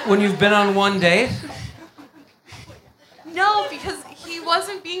when you've been on one date? No, because he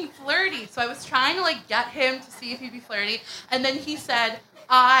wasn't being flirty. So I was trying to like get him to see if he'd be flirty. And then he said,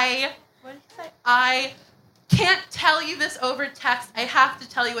 what did he say? I can't tell you this over text. I have to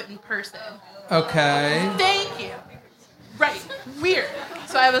tell you it in person. Okay. Thank you. Right. Weird.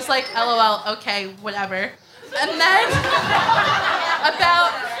 So I was like, LOL, okay, whatever. And then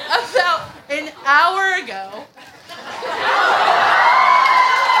about an hour ago.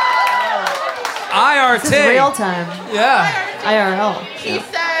 IRT. This is real time. Yeah. IRL. He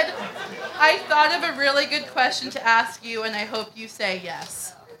said, I thought of a really good question to ask you, and I hope you say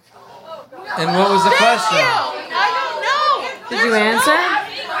yes. And what was the question? Thank you. I don't know. Did you answer?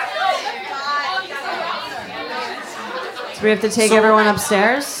 Do we have to take everyone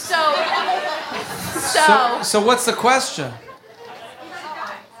upstairs? So what's the question?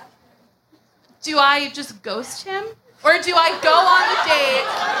 Do I just ghost him? Or do I go on the date?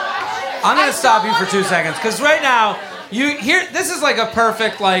 I'm gonna stop you for 2 seconds, because right now, this is like a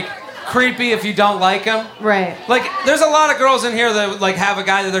perfect, like, creepy if you don't like him. Right. Like, there's a lot of girls in here that, like, have a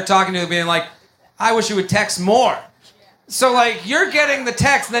guy that they're talking to being like, I wish you would text more. So, like, you're getting the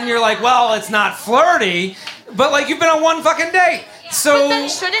text, and then you're like, well, it's not flirty, but, like, you've been on one fucking date. So... But then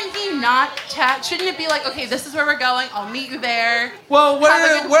shouldn't he not text? Shouldn't it be like, okay, this is where we're going, I'll meet you there? Well,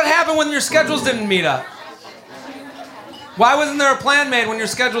 what happened when your schedules didn't meet up? Why wasn't there a plan made when your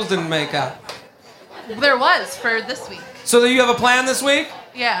schedules didn't make up? There was, for this week. So you have a plan this week?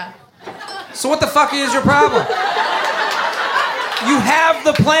 Yeah. So what the fuck is your problem? You have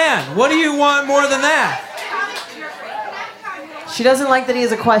the plan. What do you want more than that? She doesn't like that he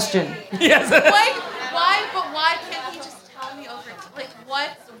has a question. Yes. Why can't he just tell me over? Like,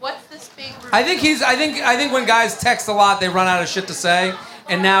 what's this big? I think when guys text a lot, they run out of shit to say,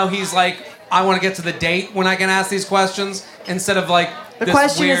 and now he's like, I want to get to the date when I can ask these questions instead of like. The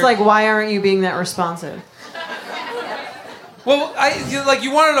question is like, why aren't you being that responsive? Well,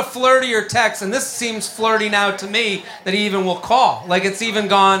 you wanted a flirtier text, and this seems flirty now to me that he even will call. Like, it's even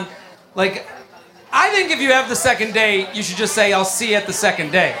gone. Like, I think if you have the second date, you should just say, I'll see you at the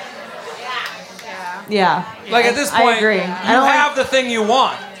second date. Yeah. Like, at this point, I agree. you have the thing you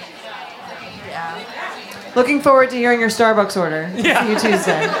want. Looking forward to hearing your Starbucks order. Yeah. See you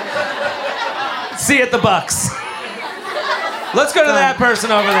Tuesday. See you at the Bucks. Let's go to that person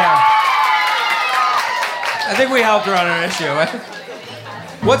over there. I think we helped her on her issue.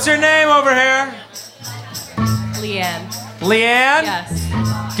 What's your name over here? Leanne. Leanne?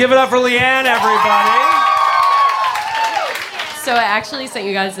 Yes. Give it up for Leanne, everybody. So I actually sent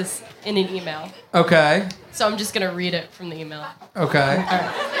you guys this in an email. Okay. So I'm just going to read it from the email. Okay. All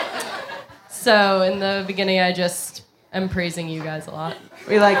right. So in the beginning, I just am praising you guys a lot.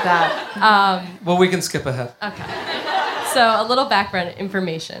 We like that. Well, we can skip ahead. Okay. So a little background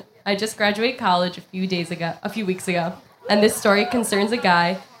information. I just graduated college a few weeks ago, and this story concerns a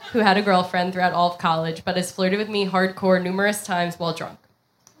guy who had a girlfriend throughout all of college, but has flirted with me hardcore numerous times while drunk.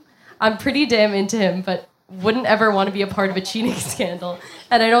 I'm pretty damn into him, but wouldn't ever want to be a part of a cheating scandal.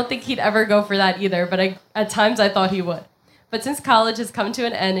 And I don't think he'd ever go for that either, but at times I thought he would. But since college has come to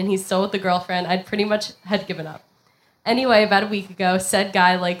an end and he's still with the girlfriend, I'd pretty much had given up. Anyway, about a week ago, said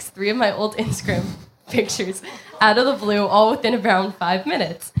guy likes 3 of my old Instagram pictures out of the blue, all within around 5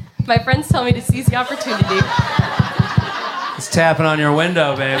 minutes. My friends tell me to seize the opportunity. It's tapping on your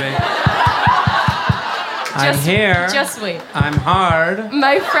window, baby. I'm here. Just wait. I'm hard.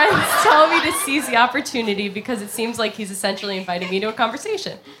 My friends tell me to seize the opportunity because it seems like he's essentially inviting me to a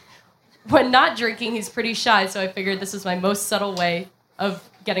conversation. When not drinking, he's pretty shy, so I figured this was my most subtle way of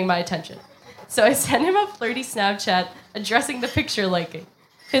getting my attention. So I sent him a flirty Snapchat addressing the picture liking.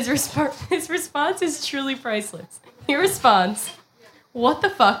 His response is truly priceless. He responds, "What the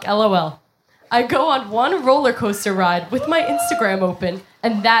fuck, LOL. I go on one roller coaster ride with my Instagram open,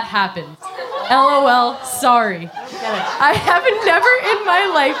 and that happens. LOL, sorry. I have never in my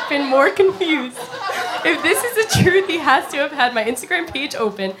life been more confused. If this is the truth, he has to have had my Instagram page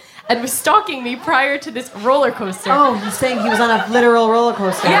open and was stalking me prior to this roller coaster." Oh, he's saying he was on a literal roller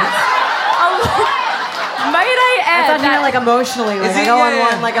coaster. Yes. Might I add I thought he meant like emotionally. Like I go on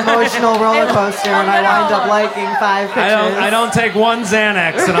one like emotional roller coaster and I wind up liking 5 pictures. I don't take one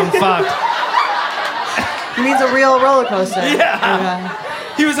Xanax and I'm fucked. He means a real roller coaster. Yeah.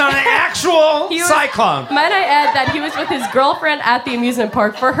 He was on an actual cyclone. Might I add that he was with his girlfriend at the amusement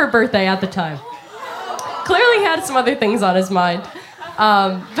park for her birthday at the time. Clearly he had some other things on his mind.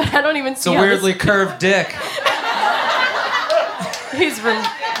 But I don't even see It's a weirdly curved dick.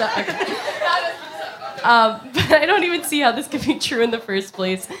 But I don't even see how this could be true in the first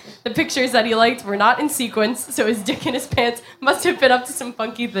place. The pictures that he liked were not in sequence, so his dick in his pants must have been up to some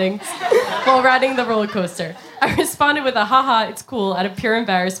funky things while riding the roller coaster. I responded with a haha, it's cool, out of pure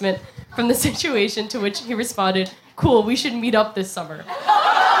embarrassment from the situation, to which he responded, cool, we should meet up this summer.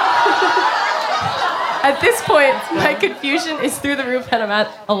 At this point, my confusion is through the roof and I'm at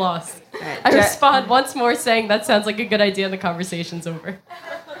a loss. I respond once more saying that sounds like a good idea and the conversation's over.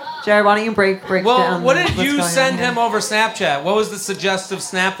 Jared, why don't you break down? Well, what did you send him over Snapchat? What was the suggestive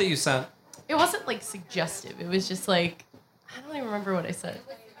snap that you sent? It wasn't like suggestive. It was just like, I don't even remember what I said.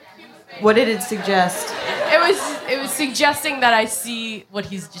 What did it suggest? It was suggesting that I see what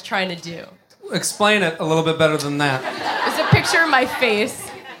he's trying to do. Explain it a little bit better than that. It's a picture of my face.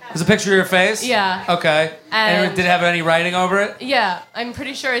 There's a picture of your face? Yeah. Okay. And did it have any writing over it? Yeah, I'm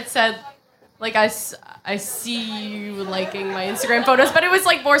pretty sure it said, like, I see you liking my Instagram photos, but it was,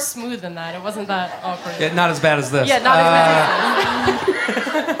 like, more smooth than that. It wasn't that awkward. Yeah, not as bad as this. Yeah, not as bad as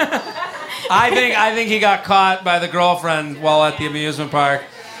this. I think he got caught by the girlfriend while at the amusement park,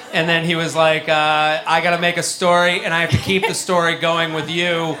 and then he was like, I got to make a story, and I have to keep the story going with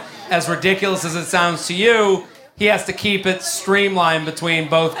you. As ridiculous as it sounds to you, he has to keep it streamlined between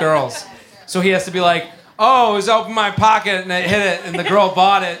both girls. So he has to be like, oh, it was open my pocket and I hit it and the girl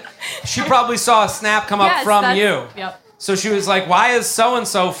bought it. She probably saw a snap come up from you. Yep. So she was like, why is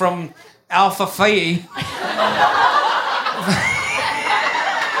so-and-so from Alpha Phi?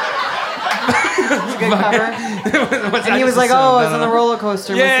 Good cover. And he was like, oh, I was on the roller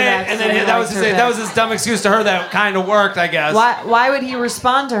coaster. Yeah, and then that was his dumb excuse to her that kind of worked, I guess. Why would he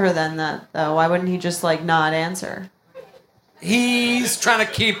respond to her then, though? Why wouldn't he just, like, not answer? He's trying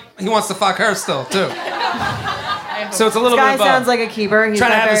to he wants to fuck her still, too. So it's a little bit of both. This guy sounds like a keeper. He's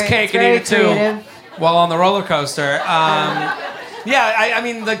trying to have his cake and eat it, too, while on the roller coaster. Yeah, I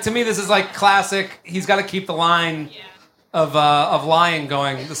mean, like, to me, this is, like, classic. He's got to keep the line of lying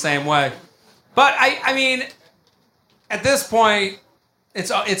going the same way. But I mean, at this point,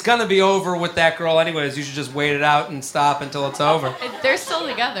 it's gonna be over with that girl anyways. You should just wait it out and stop until it's over. They're still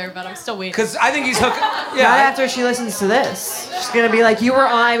together, but I'm still waiting. Because I think he's hooked. Yeah. Right after she listens to this, she's gonna be like,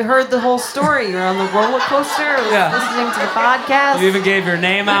 I heard the whole story. You were on the roller coaster, listening to the podcast. You even gave your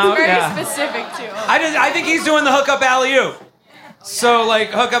name out. It's very specific too. I think he's doing the hookup alley-oop. So like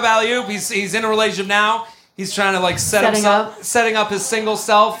hookup alley-oop. He's in a relationship now. He's trying to like setting up his single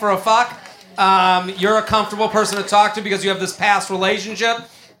self for a fuck. You're a comfortable person to talk to because you have this past relationship.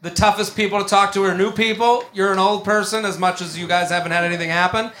 The toughest people to talk to are new people. You're an old person as much as you guys haven't had anything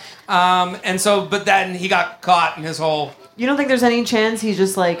happen. But then he got caught in his whole... You don't think there's any chance he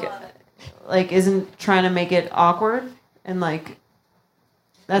just like isn't trying to make it awkward and like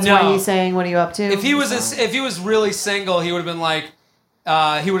that's why he's saying, what are you up to? If he was really single, he would have been like,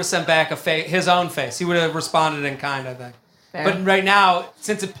 he would have sent back his own face. He would have responded in kind, I think. Fair. But right now,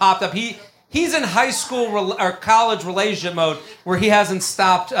 since it popped up, he's in high school or college relationship mode where he hasn't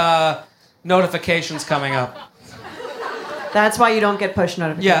stopped notifications coming up. That's why you don't get push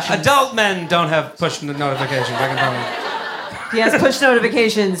notifications. Yeah, adult men don't have push notifications, I can tell you. He has push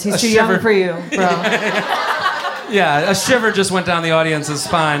notifications. He's too young for you, bro. Yeah, a shiver just went down the audience's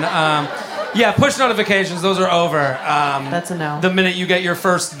spine. Yeah, push notifications, those are over. That's a no. The minute you get your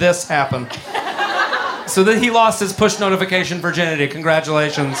first this happen. So that he lost his push notification virginity.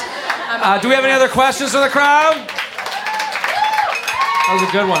 Congratulations. Do we have any other questions from the crowd? That was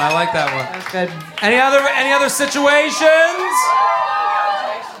a good one. I like that one. That was good. Any other situations?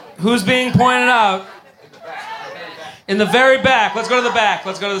 Who's being pointed out? In the very back. Let's go to the back.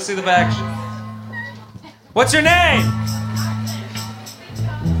 Let's go to see the back. What's your name?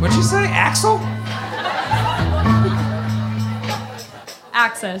 What'd you say? Axel?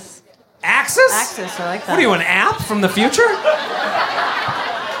 Access. Axis? Access, I like that. What are you, an app from the future?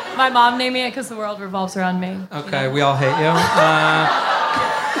 My mom named me it because the world revolves around me. Okay, we all hate you.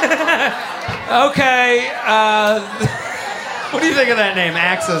 Okay. What do you think of that name,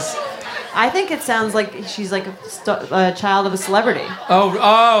 Axis? I think it sounds like she's like a child of a celebrity.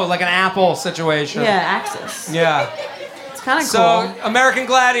 Oh, like an Apple situation. Yeah, Axis. Yeah. It's kind of cool. So, American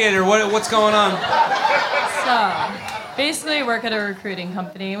Gladiator, what's going on? So, basically, I work at a recruiting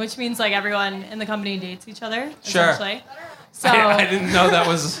company, which means like everyone in the company dates each other. Sure. Essentially. So I didn't know that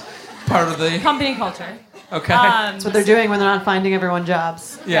was part of the company culture. Okay. That's what they're doing when they're not finding everyone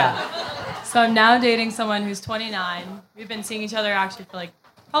jobs. Yeah. So I'm now dating someone who's 29. We've been seeing each other actually for like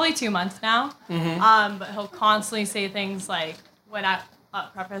probably 2 months now. Mm-hmm. But he'll constantly say things like,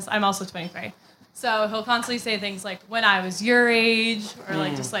 preface, I'm also 23. So he'll constantly say things like, when I was your age, or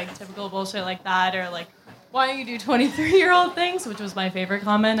like just like typical bullshit like that, or like, why don't you do 23-year-old things, which was my favorite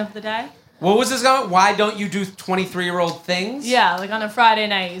comment of the day. What was this comment? Why don't you do 23-year-old things? Yeah, like on a Friday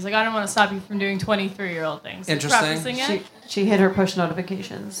night. He's like, I don't want to stop you from doing 23-year-old things. Interesting. She hit her push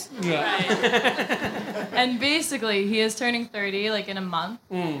notifications. Yeah. And basically, he is turning 30, like in a month.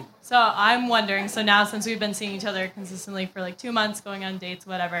 So I'm wondering, so now since we've been seeing each other consistently for like 2 months, going on dates,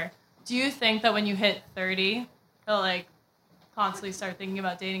 whatever, do you think that when you hit 30, he'll like constantly start thinking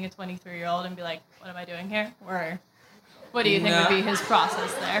about dating a 23-year-old and be like, what am I doing here? Or what do you think would be his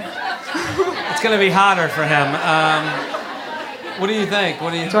process there? It's going to be hotter for him. What do you think?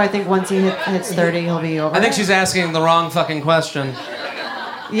 So I think once he hits 30, he'll be over. I think she's asking the wrong fucking question.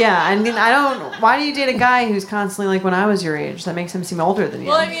 Yeah, I mean, why do you date a guy who's constantly like, when I was your age? That makes him seem older than you.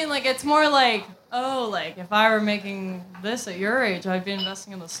 Well, I mean, like, it's more like, oh, like, if I were making this at your age, I'd be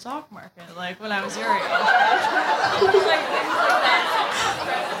investing in the stock market, like, when I was your age.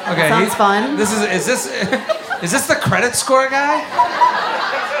 Okay. Sounds fun. Is this the credit score guy?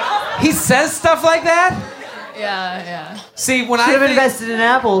 He says stuff like that? Yeah. See, when Should have invested in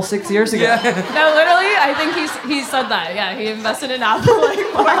Apple 6 years ago. No, literally, I think he said that. Yeah, he invested in Apple. Like,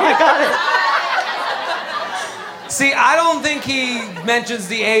 oh, I got it. See, I don't think he mentions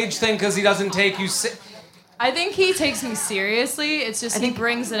the age thing because he doesn't take you. I think he takes me seriously. It's just he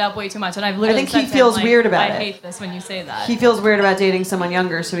brings it up way too much, and I've I literally. think he feels weird about it. I hate this when you say that. He feels weird about dating someone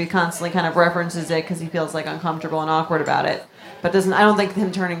younger, so he constantly kind of references it because he feels like uncomfortable and awkward about it. But I don't think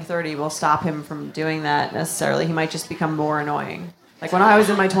him turning 30 will stop him from doing that necessarily. He might just become more annoying. Like when I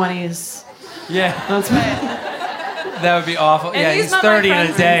was in my 20s. Yeah. That would be awful. And yeah, he's 30 in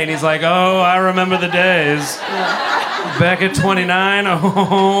a day, and he's like, oh, I remember the days. Yeah. Back at 29,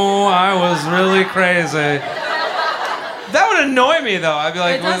 oh, I was really crazy. That would annoy me, though. I'd be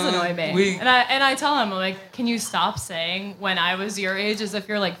like, it does annoy me. And I tell him, I'm like, can you stop saying when I was your age as if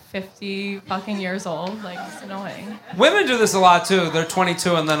you're like 50 fucking years old? Like, it's annoying. Women do this a lot, too. They're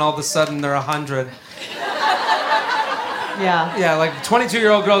 22, and then all of a sudden they're 100. Yeah. Yeah, like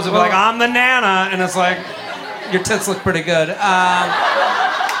 22-year-old girls will be like, I'm the Nana, and it's like, your tits look pretty good. I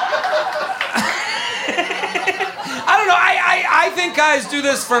don't know. I think guys do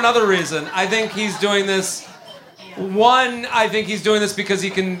this for another reason. I think he's doing this. I think he's doing this because he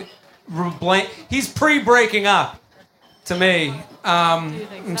can blame. He's pre-breaking up. To me,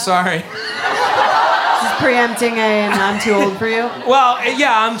 I'm sorry. He's preempting I'm too old for you. Well,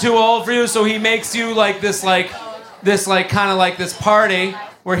 yeah, I'm too old for you. So he makes you like this kind of like this party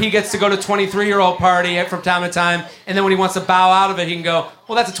where he gets to go to 23-year-old party from time to time, and then when he wants to bow out of it, he can go,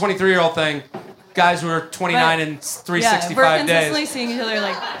 well, that's a 23-year-old thing. Guys who are 29 and 365 we're consistently days. seeing each other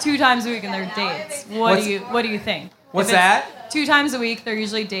like 2 times a week in their dates. What do you think? What's that? 2 times a week, they're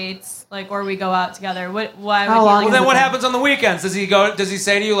usually dates, like, or we go out together. Why would Well, then what happens on the weekends? Does he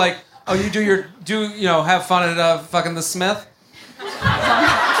say to you like, oh, you have fun at fucking the Smith?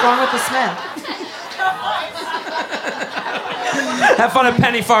 What's wrong with the Smith? Have fun at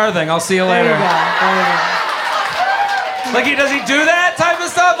Penny Farthing. I'll see you later. There you go. Like, does he do that type of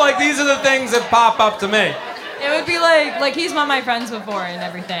stuff? Like, these are the things that pop up to me. It would be like he's met my friends before and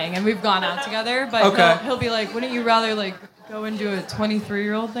everything, and we've gone out together, but Okay. he'll be like, wouldn't you rather like go and do a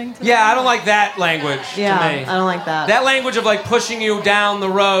 23-year-old thing to Yeah, them? I don't like that language Yeah, to me. I don't like that. That language of like pushing you down the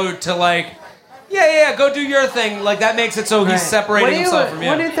road to like, yeah, go do your thing. Like that makes it so he's separating himself from you.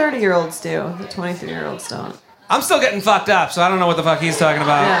 What do 30-year-olds do that 23-year-olds don't? I'm still getting fucked up, so I don't know what the fuck he's talking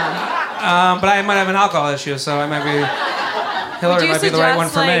about. Yeah. But I might have an alcohol issue, so I might be. Hillary might be the right one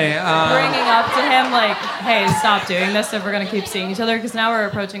for me. Bringing up to him like, hey, stop doing this if we're gonna keep seeing each other, because now we're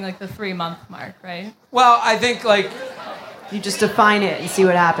approaching like the 3-month mark, right? Well, I think like. You just define it and see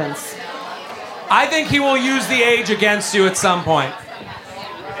what happens. I think he will use the age against you at some point.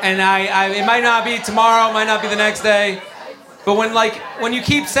 And it might not be tomorrow, it might not be the next day. But when you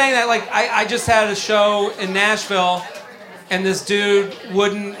keep saying that, like I just had a show in Nashville and this dude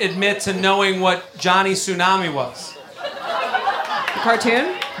wouldn't admit to knowing what Johnny Tsunami was. The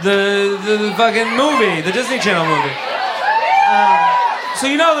cartoon? The fucking movie, the Disney Channel movie. So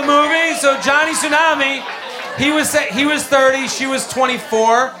you know the movie? So Johnny Tsunami, he was 30, she was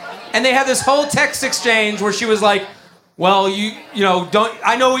 24, and they had this whole text exchange where she was like, well, you know,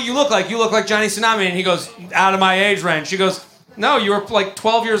 I know what you look like. You look like Johnny Tsunami. And he goes, out of my age range. She goes, no, you were like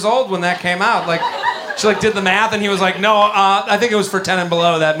 12 years old when that came out. Like, she like did the math, and he was like, no, I think it was for 10 and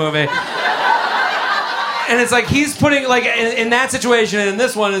below, that movie. And it's like he's putting, like, in that situation, and in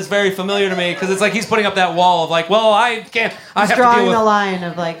this one, it's very familiar to me, because it's like he's putting up that wall of like, well, I can't, I have to deal with... He's drawing the line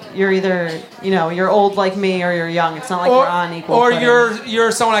of like, you're either, you're old like me or you're young. It's not like we're on equal footing. Or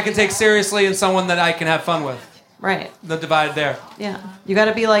you're someone I can take seriously and someone that I can have fun with. Right. The divide there. Yeah. You got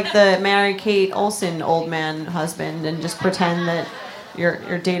to be like the Mary-Kate Olsen old man husband and just pretend that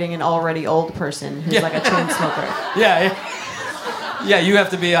you're dating an already old person who's like a chain smoker. Yeah, you have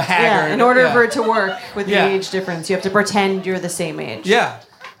to be a haggard. Yeah, in order for it to work with the age difference, you have to pretend you're the same age. Yeah.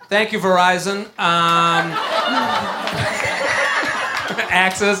 Thank you, Verizon.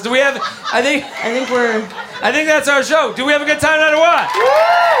 Access. Do we have... I think that's our show. Do we have a good time tonight or what? Woo!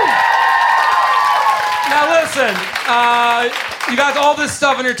 Now listen, you got all this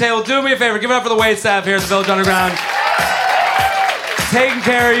stuff on your table. Do me a favor, give it up for the wait staff here at the Village Underground. Taking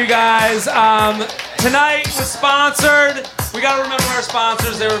care of you guys. Tonight was sponsored. We gotta remember our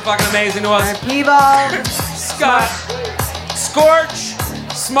sponsors. They were fucking amazing to us. P-Ball, Scott, Scorch,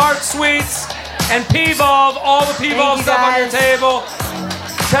 Smart Sweets, and P-Ball. All the P-Ball stuff on your table.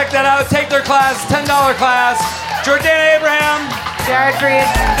 Check that out. Take their class, $10 class. Jordana Abraham. Jared Creed.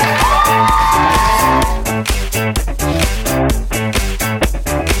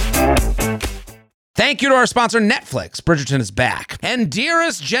 Thank you to our sponsor, Netflix. Bridgerton is back. And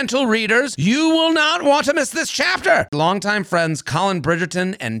dearest gentle readers, you will not want to miss this chapter. Longtime friends Colin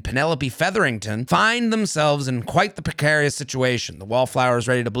Bridgerton and Penelope Featherington find themselves in quite the precarious situation. The wallflower is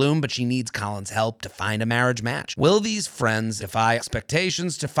ready to bloom, but she needs Colin's help to find a marriage match. Will these friends defy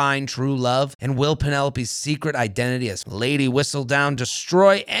expectations to find true love? And will Penelope's secret identity as Lady Whistledown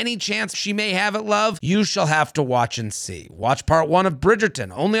destroy any chance she may have at love? You shall have to watch and see. Watch part 1 of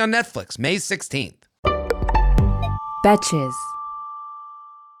Bridgerton, only on Netflix, May 16th. Betches.